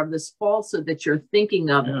aware of this falsehood that you're thinking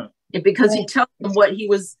of. Yeah. And because he tells them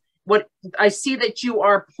what I see, that you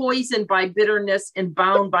are poisoned by bitterness and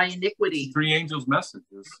bound by iniquity. Three angels' message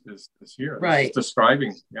is here. Right. It's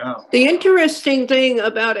describing, The interesting thing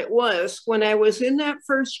about it was, when I was in that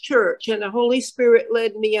first church and the Holy Spirit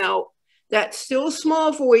led me out, that still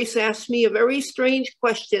small voice asked me a very strange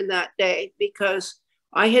question that day, because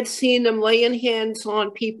I had seen them laying hands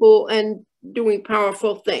on people and doing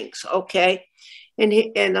powerful things, okay? And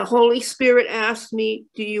the Holy Spirit asked me,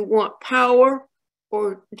 do you want power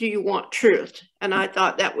or do you want truth? And I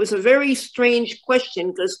thought that was a very strange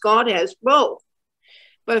question, because God has both.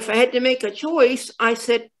 But if I had to make a choice, I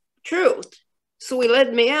said truth. So he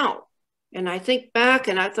led me out. And I think back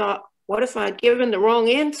and I thought, what if I'd given the wrong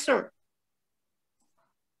answer?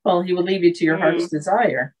 Well, he will lead you to your heart's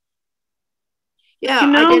desire. Yeah,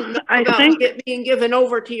 I didn't know about it being given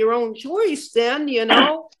over to your own choice then,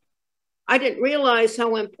 I didn't realize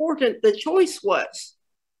how important the choice was.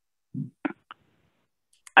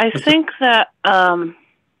 I think that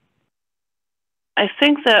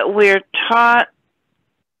we're taught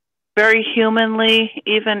very humanly,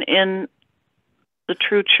 even in the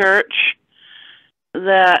true church,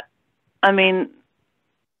 that,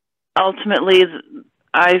 ultimately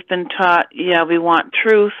I've been taught, we want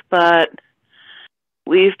truth, but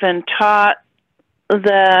we've been taught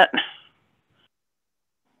that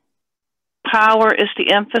power is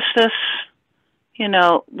the emphasis.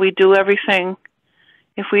 We do everything.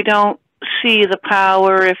 If we don't see the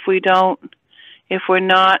power, if we're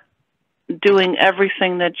not doing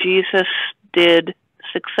everything that Jesus did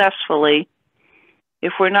successfully,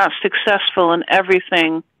 if we're not successful in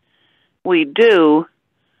everything we do,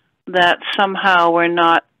 that somehow we're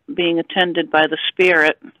not being attended by the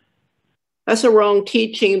Spirit. That's a wrong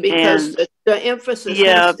teaching, because the emphasis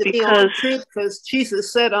has to be on truth, because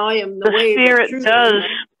Jesus said, I am the way, the truth.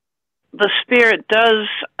 The Spirit does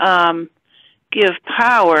give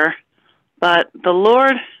power, but the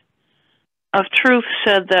Lord of truth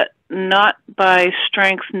said that not by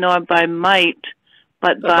strength nor by might,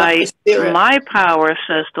 but by my power,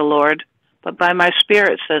 says the Lord, but by my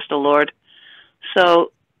Spirit, says the Lord.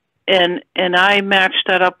 So, and I matched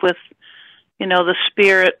that up with, the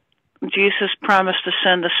Spirit. Jesus promised to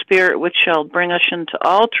send the Spirit which shall bring us into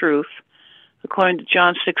all truth, according to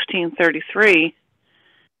John 16:33.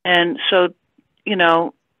 And so,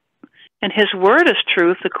 and his word is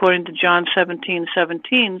truth, according to John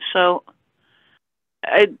 17:17. So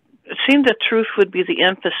it seemed that truth would be the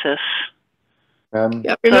emphasis.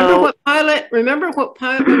 Yeah, remember what Pilate, when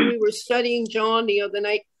we were studying John the other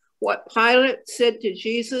night, what Pilate said to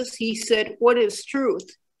Jesus? He said, "What is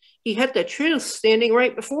truth?" He had the truth standing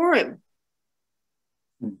right before him.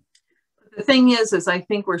 The thing is I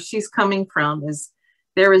think where she's coming from is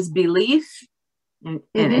there is belief,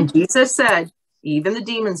 and Jesus said, even the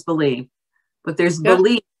demons believe, but there's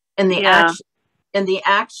belief in the action, and the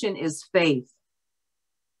action is faith.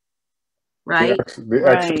 Right? The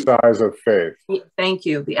exercise of faith. Thank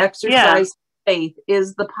you. The exercise of faith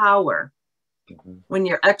is the power. When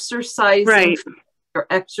you're exercising, you're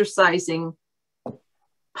exercising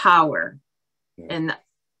power.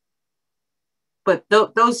 But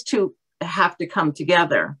those two have to come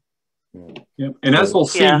together. Yep. And as we'll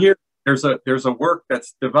see here, there's a work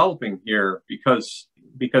that's developing here because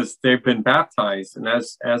they've been baptized, and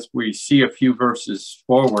as we see a few verses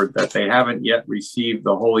forward, that they haven't yet received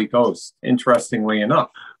the Holy Ghost. Interestingly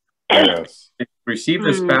enough, they received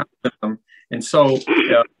this baptism, and so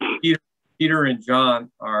Peter and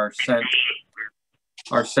John are sent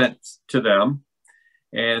to them,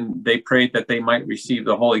 and they prayed that they might receive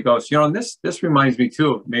the Holy Ghost. You know, and this reminds me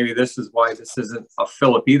too of, maybe this is why this isn't a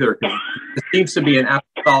Philip either, because it seems to be an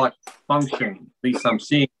apostolic function. At least I'm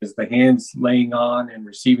seeing is the hands laying on and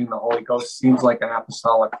receiving the Holy Ghost seems like an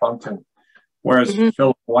apostolic function. Whereas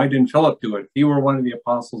Philip, why didn't Philip do it? If he were one of the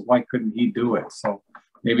apostles, why couldn't he do it? So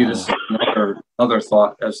maybe this is another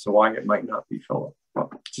thought as to why it might not be Philip. But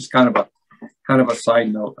just kind of a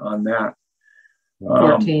side note on that.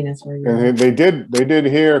 14 is where you're and they did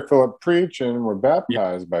hear Philip preach and were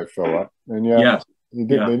baptized by Philip, and yet they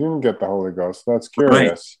didn't get the Holy Ghost. That's curious.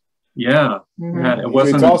 Right. Yeah. It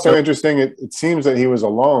wasn't. It's also interesting. It seems that he was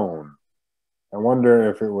alone. I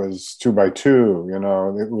wonder if it was 2 by 2. You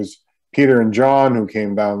know, it was Peter and John who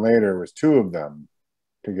came down later. It was 2 of them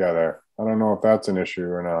together. I don't know if that's an issue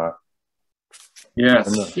or not.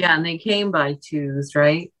 Yes. Yeah, and they came by 2s,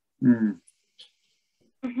 right? And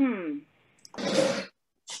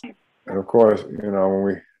of course, you know, when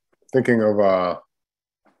we thinking of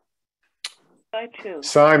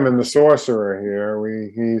Simon the sorcerer here,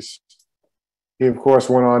 he of course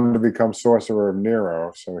went on to become sorcerer of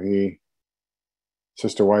Nero. So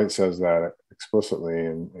Sister White says that explicitly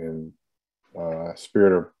in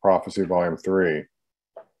Spirit of Prophecy, Volume 3.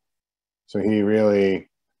 So he really,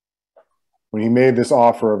 when he made this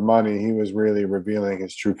offer of money, he was really revealing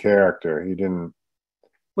his true character. He didn't.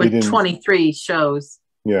 What 23 shows.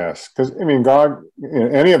 Yes, because I mean, God,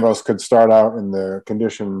 any of us could start out in the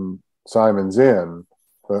condition Simon's in,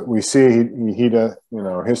 but we see he does. You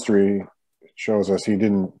know, history shows us he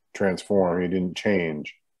didn't transform. He didn't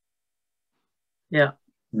change. Yeah.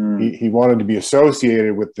 He wanted to be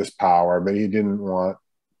associated with this power, but he didn't want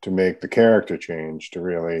to make the character change to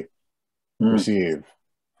really receive.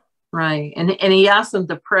 Right, and he asked them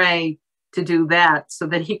to pray to do that so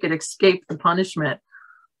that he could escape the punishment.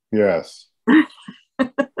 Yes.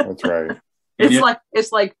 That's right.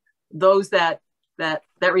 It's like those that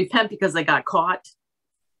repent because they got caught,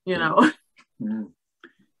 you know.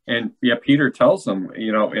 And Peter tells them,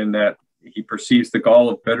 you know, in that he perceives the gall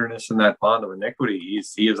of bitterness and that bond of iniquity.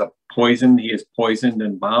 He is poisoned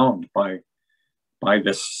and bound by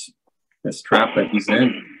this trap that he's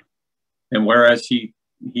in. And whereas he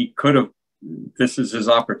could have, this is his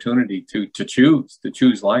opportunity to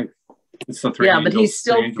choose life. It's the three angels, but he's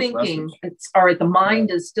still thinking. It's all right. The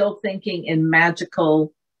mind is still thinking in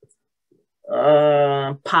magical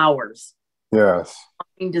powers. Yes.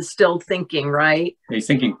 Mind is still thinking, right? He's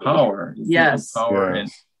thinking power. Yes. Power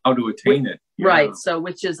and how to attain it. Right. So,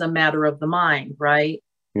 which is a matter of the mind, right?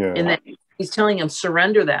 Yeah. And that he's telling him,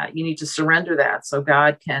 surrender that. You need to surrender that so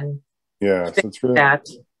God can. Yes, it's really that.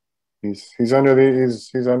 He's under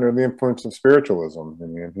the influence of spiritualism. I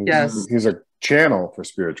mean, he's a channel for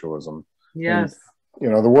spiritualism. Yes. And, you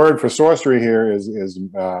know, the word for sorcery here is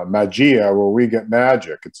magia, where we get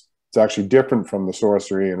magic. It's actually different from the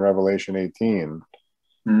sorcery in Revelation 18.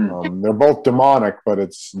 They're both demonic, but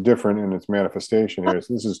it's different in its manifestation here.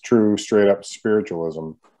 So this is true, straight up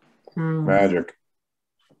spiritualism, magic.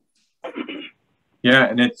 Yeah,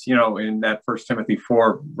 and it's, you know, in that 1 Timothy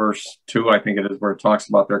 4, verse 2, I think it is, where it talks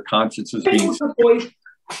about their consciences being.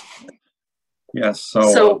 Yes.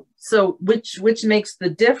 So which makes the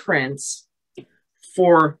difference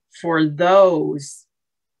for those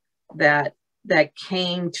that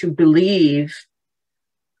came to believe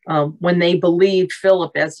when they believed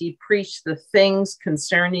Philip as he preached the things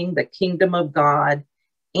concerning the kingdom of God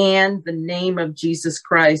and the name of Jesus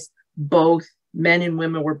Christ. Both men and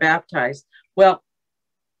women were baptized. Well,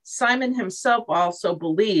 Simon himself also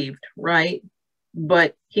believed, right?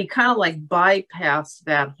 But he kind of like bypassed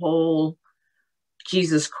that whole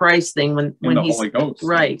Jesus Christ thing when the he's Holy Ghost.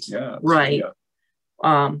 right, Yeah, right.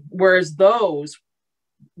 Yeah. Whereas those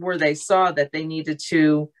where they saw that they needed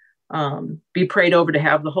to be prayed over to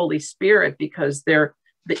have the Holy Spirit, because they're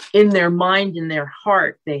in their mind, in their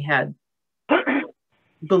heart, they had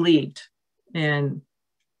believed, and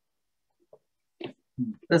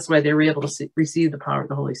that's why they were able to receive the power of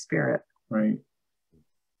the Holy Spirit. Right.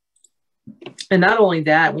 And not only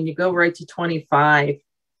that, when you go right to 25,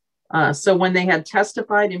 so when they had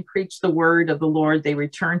testified and preached the word of the Lord, they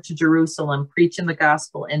returned to Jerusalem, preaching the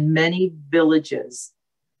gospel in many villages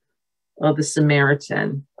of the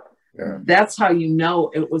Samaritan. Yeah. That's how you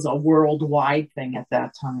know it was a worldwide thing at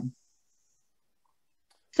that time.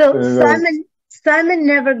 So Simon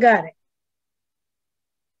never got it.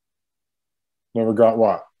 Never got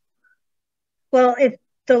what? Well, if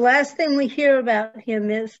the last thing we hear about him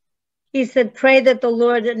is he said, pray that the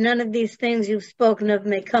Lord, that none of these things you've spoken of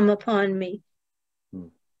may come upon me.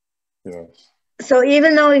 Yes. So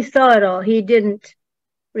even though he saw it all, he didn't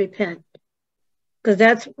repent.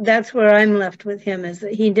 Because that's where I'm left with him, is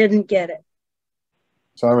that he didn't get it.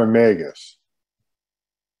 Simon Magus.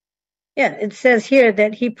 Yeah, it says here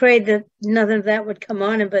that he prayed that none of that would come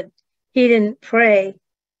on him, but he didn't pray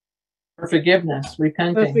For forgiveness,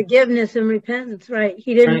 repenting. for forgiveness and repentance, right?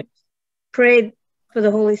 He didn't pray for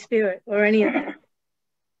the Holy Spirit or any of that.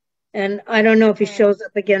 And I don't know if he shows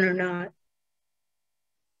up again or not.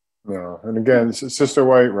 No. And again, Sister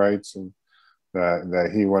White writes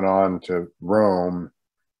that he went on to Rome.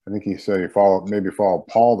 I think he said he maybe followed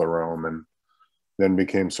Paul to Rome and then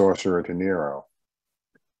became sorcerer to Nero.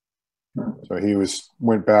 So he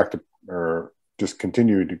went back to, or just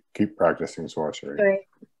continued to keep practicing sorcery.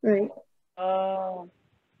 Right. Oh,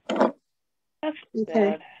 that's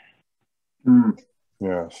Okay. bad.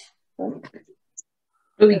 Yes.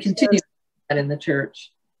 But we continue that in the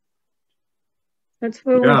church. That's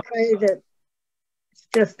where we pray that it's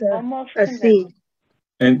just a seed.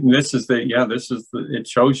 And this is it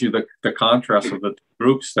shows you the contrast of the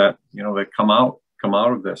groups that, that come out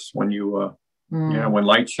of this when you, when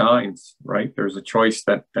light shines, right? There's a choice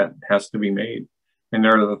that has to be made. And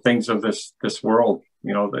there are the things of this world,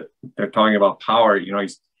 that they're talking about power. He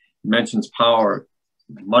mentions power.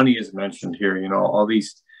 Money is mentioned here, all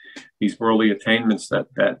these worldly attainments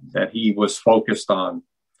that he was focused on.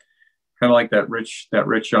 Kind of like that rich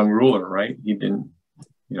young ruler, right? He didn't,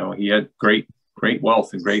 he had great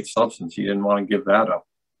wealth and great substance. He didn't want to give that up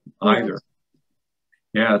either.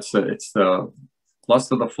 Yeah, it's the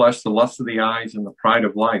lust of the flesh, the lust of the eyes, and the pride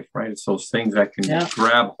of life, right? It's those things that can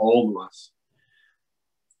grab hold of us.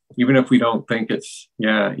 Even if we don't think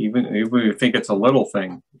even if we think it's a little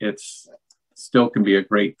thing, it's still can be a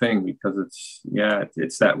great thing, because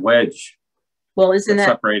it's that wedge. Well, isn't that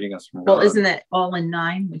separating us from God? Isn't that all in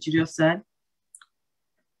 9, what you just said?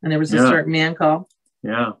 And there was a certain man called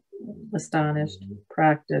astonished,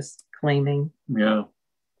 practiced, claiming. Yeah.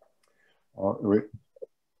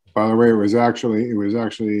 By the way, it was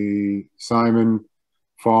actually Simon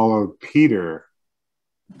followed Peter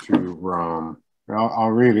to Rome.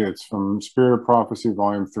 I'll read it. It's from Spirit of Prophecy,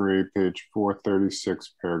 Volume 3, page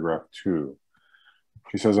 436, paragraph 2.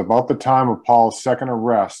 She says, about the time of Paul's second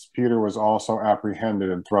arrest, Peter was also apprehended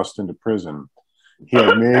and thrust into prison. He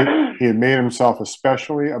had made himself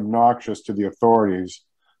especially obnoxious to the authorities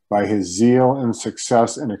by his zeal and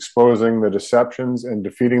success in exposing the deceptions and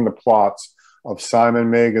defeating the plots of Simon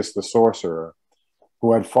Magus the sorcerer,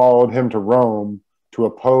 who had followed him to Rome to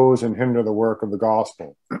oppose and hinder the work of the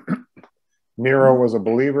gospel. Nero was a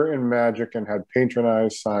believer in magic and had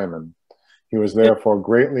patronized Simon. He was therefore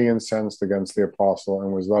greatly incensed against the apostle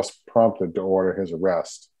and was thus prompted to order his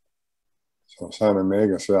arrest. So Simon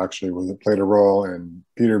Magus actually played a role in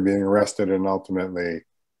Peter being arrested and ultimately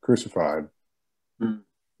crucified.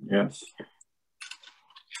 Yes.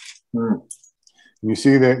 You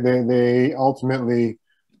see that they ultimately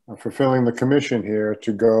are fulfilling the commission here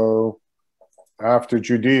to go after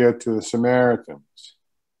Judea to the Samaritans.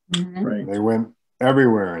 Right. They went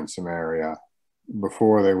everywhere in Samaria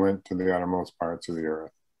before they went to the uttermost parts of the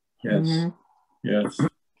earth. Yes. Yes.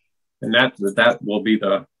 And that will be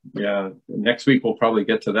next week we'll probably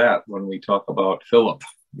get to that when we talk about Philip.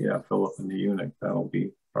 Yeah, Philip and the eunuch. That'll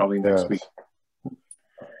be probably next week.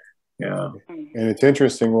 Yeah. And it's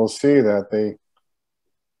interesting, we'll see that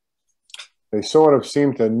they sort of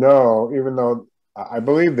seem to know, even though I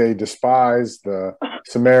believe they despise the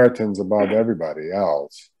Samaritans above everybody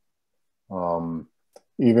else,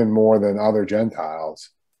 even more than other Gentiles.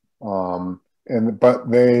 But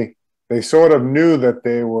they sort of knew that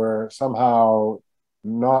they were somehow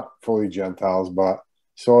not fully Gentiles, but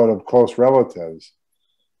sort of close relatives,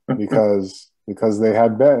 because because they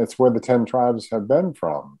had been, it's where the 10 tribes had been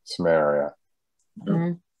from, Samaria.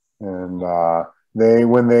 Mhm. And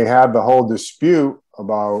when they had the whole dispute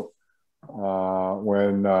about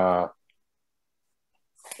when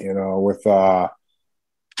with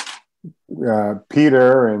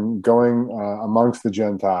Peter and going amongst the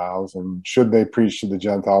Gentiles, and should they preach to the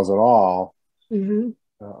Gentiles at all, they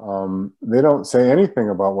don't say anything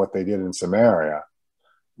about what they did in Samaria.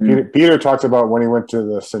 Peter talks about when he went to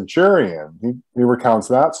the centurion. He recounts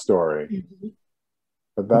that story.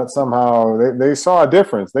 But that somehow, they saw a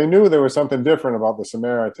difference. They knew there was something different about the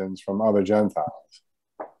Samaritans from other Gentiles.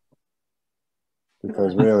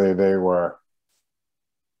 Because really they were,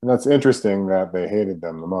 and that's interesting that they hated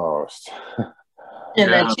them the most.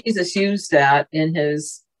 And that Jesus used that in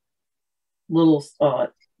his little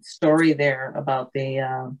story there about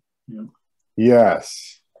the...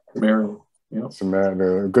 Yes. Samaritan. Yeah.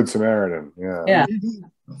 The Good Samaritan. Yeah. Yeah.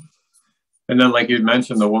 And then, like you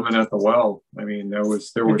mentioned, the woman at the well. I mean, there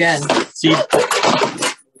was Again. seed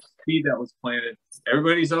that was planted.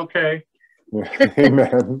 Everybody's okay.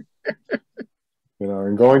 Amen.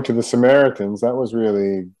 And going to the Samaritans, that was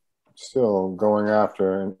really still going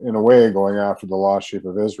after, in a way, going after the lost sheep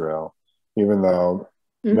of Israel, even though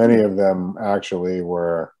many of them actually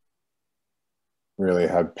really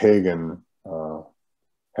had pagan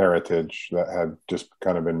heritage that had just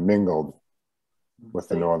kind of been mingled with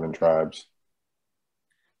the northern tribes.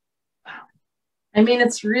 I mean,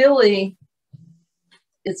 it's really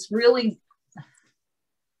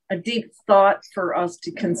a deep thought for us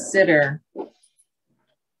to consider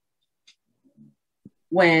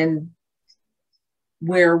when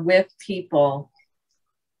we're with people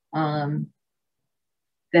that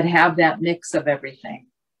have that mix of everything.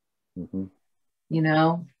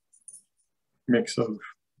 Mix of,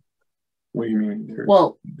 what do you mean?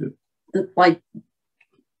 Well, like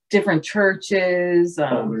different churches,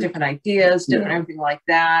 different ideas, different everything like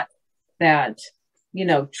that,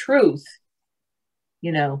 truth,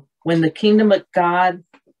 when the kingdom of God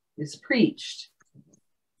is preached.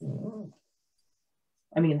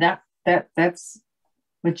 I mean, that's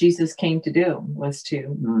what Jesus came to do, was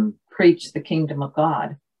to preach the kingdom of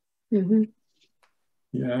God.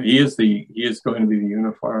 Yeah, he is going to be the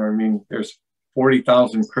unifier. I mean, there's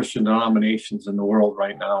 40,000 Christian denominations in the world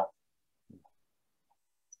right now.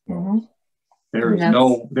 There's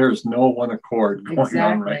no one accord going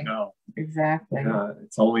on right now. Exactly. Yeah,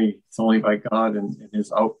 it's only by God and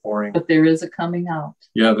his outpouring. But there is a coming out.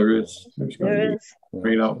 Yeah, there is. There's going to be a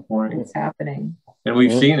great outpouring. It's happening. And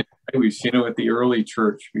we've seen it. We've seen it with the early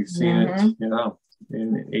church. We've seen it, in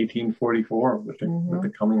 1844 with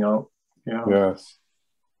the coming out. Yeah. Yes.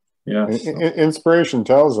 Yes. Inspiration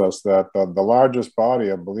tells us that the largest body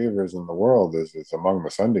of believers in the world is among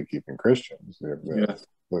the Sunday keeping Christians. They're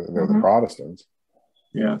the Protestants.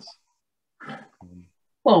 Yes.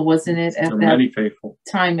 Well, wasn't it at that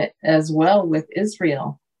time as well with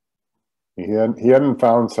Israel? He hadn't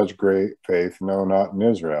found such great faith, no, not in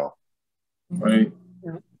Israel. Right.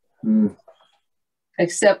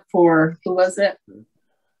 Except for, who was it?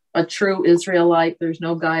 A true Israelite. There's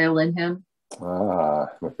no guile in him.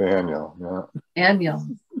 Nathaniel. Yeah. Daniel.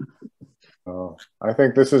 Oh, I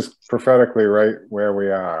think this is prophetically right where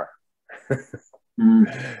we are.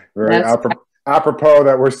 Very apropos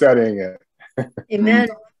that we're studying it. Amen.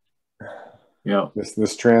 Yeah.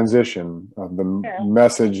 This transition of the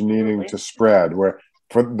message needing to spread, where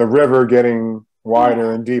for the river getting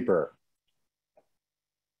wider and deeper.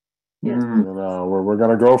 We're going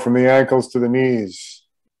to go from the ankles to the knees.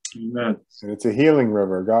 Amen. And it's a healing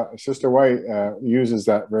river. Sister White uses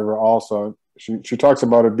that river also. She talks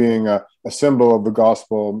about it being a symbol of the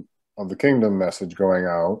gospel of the kingdom message going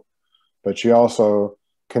out, but she also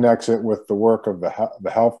connects it with the work of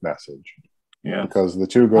the health message. Yeah, because the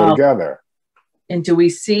two go together. And do we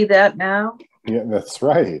see that now? Yeah, that's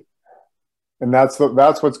right. And that's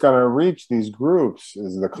what's going to reach these groups,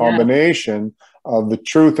 is the combination of the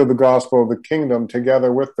truth of the gospel of the kingdom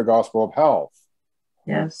together with the gospel of health.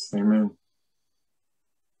 Yes. Amen.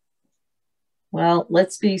 Well,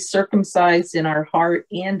 let's be circumcised in our heart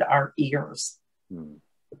and our ears.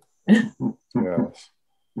 Yes.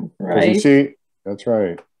 Right. You see, that's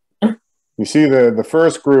right. You see the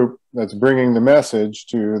first group that's bringing the message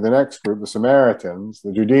to the next group, the Samaritans,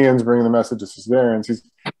 the Judeans bringing the message to Caesareans.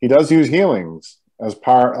 He does use healings as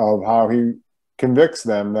part of how he convicts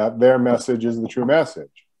them that their message is the true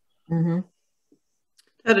message. Is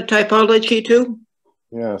that a typology too?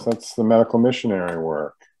 Yes, that's the medical missionary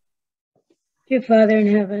work. Dear Father in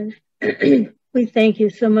heaven, we thank you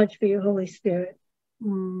so much for your Holy Spirit.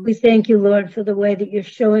 We thank you, Lord, for the way that you're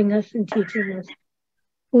showing us and teaching us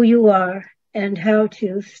who you are and how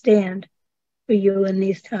to stand for you in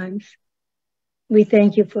these times. We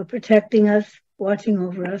thank you for protecting us, watching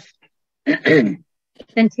over us,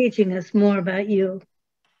 and teaching us more about you.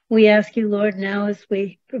 We ask you, Lord, now as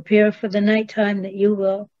we prepare for the nighttime, that you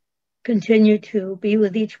will continue to be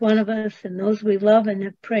with each one of us and those we love and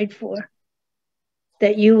have prayed for,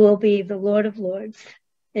 that you will be the Lord of Lords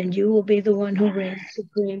and you will be the one who reigns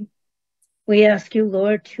supreme. We ask you,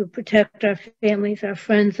 Lord, to protect our families, our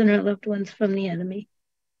friends, and our loved ones from the enemy,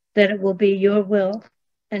 that it will be your will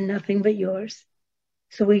and nothing but yours.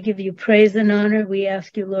 So we give you praise and honor. We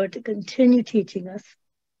ask you, Lord, to continue teaching us,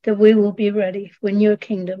 that we will be ready when your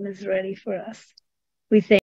kingdom is ready for us. We thank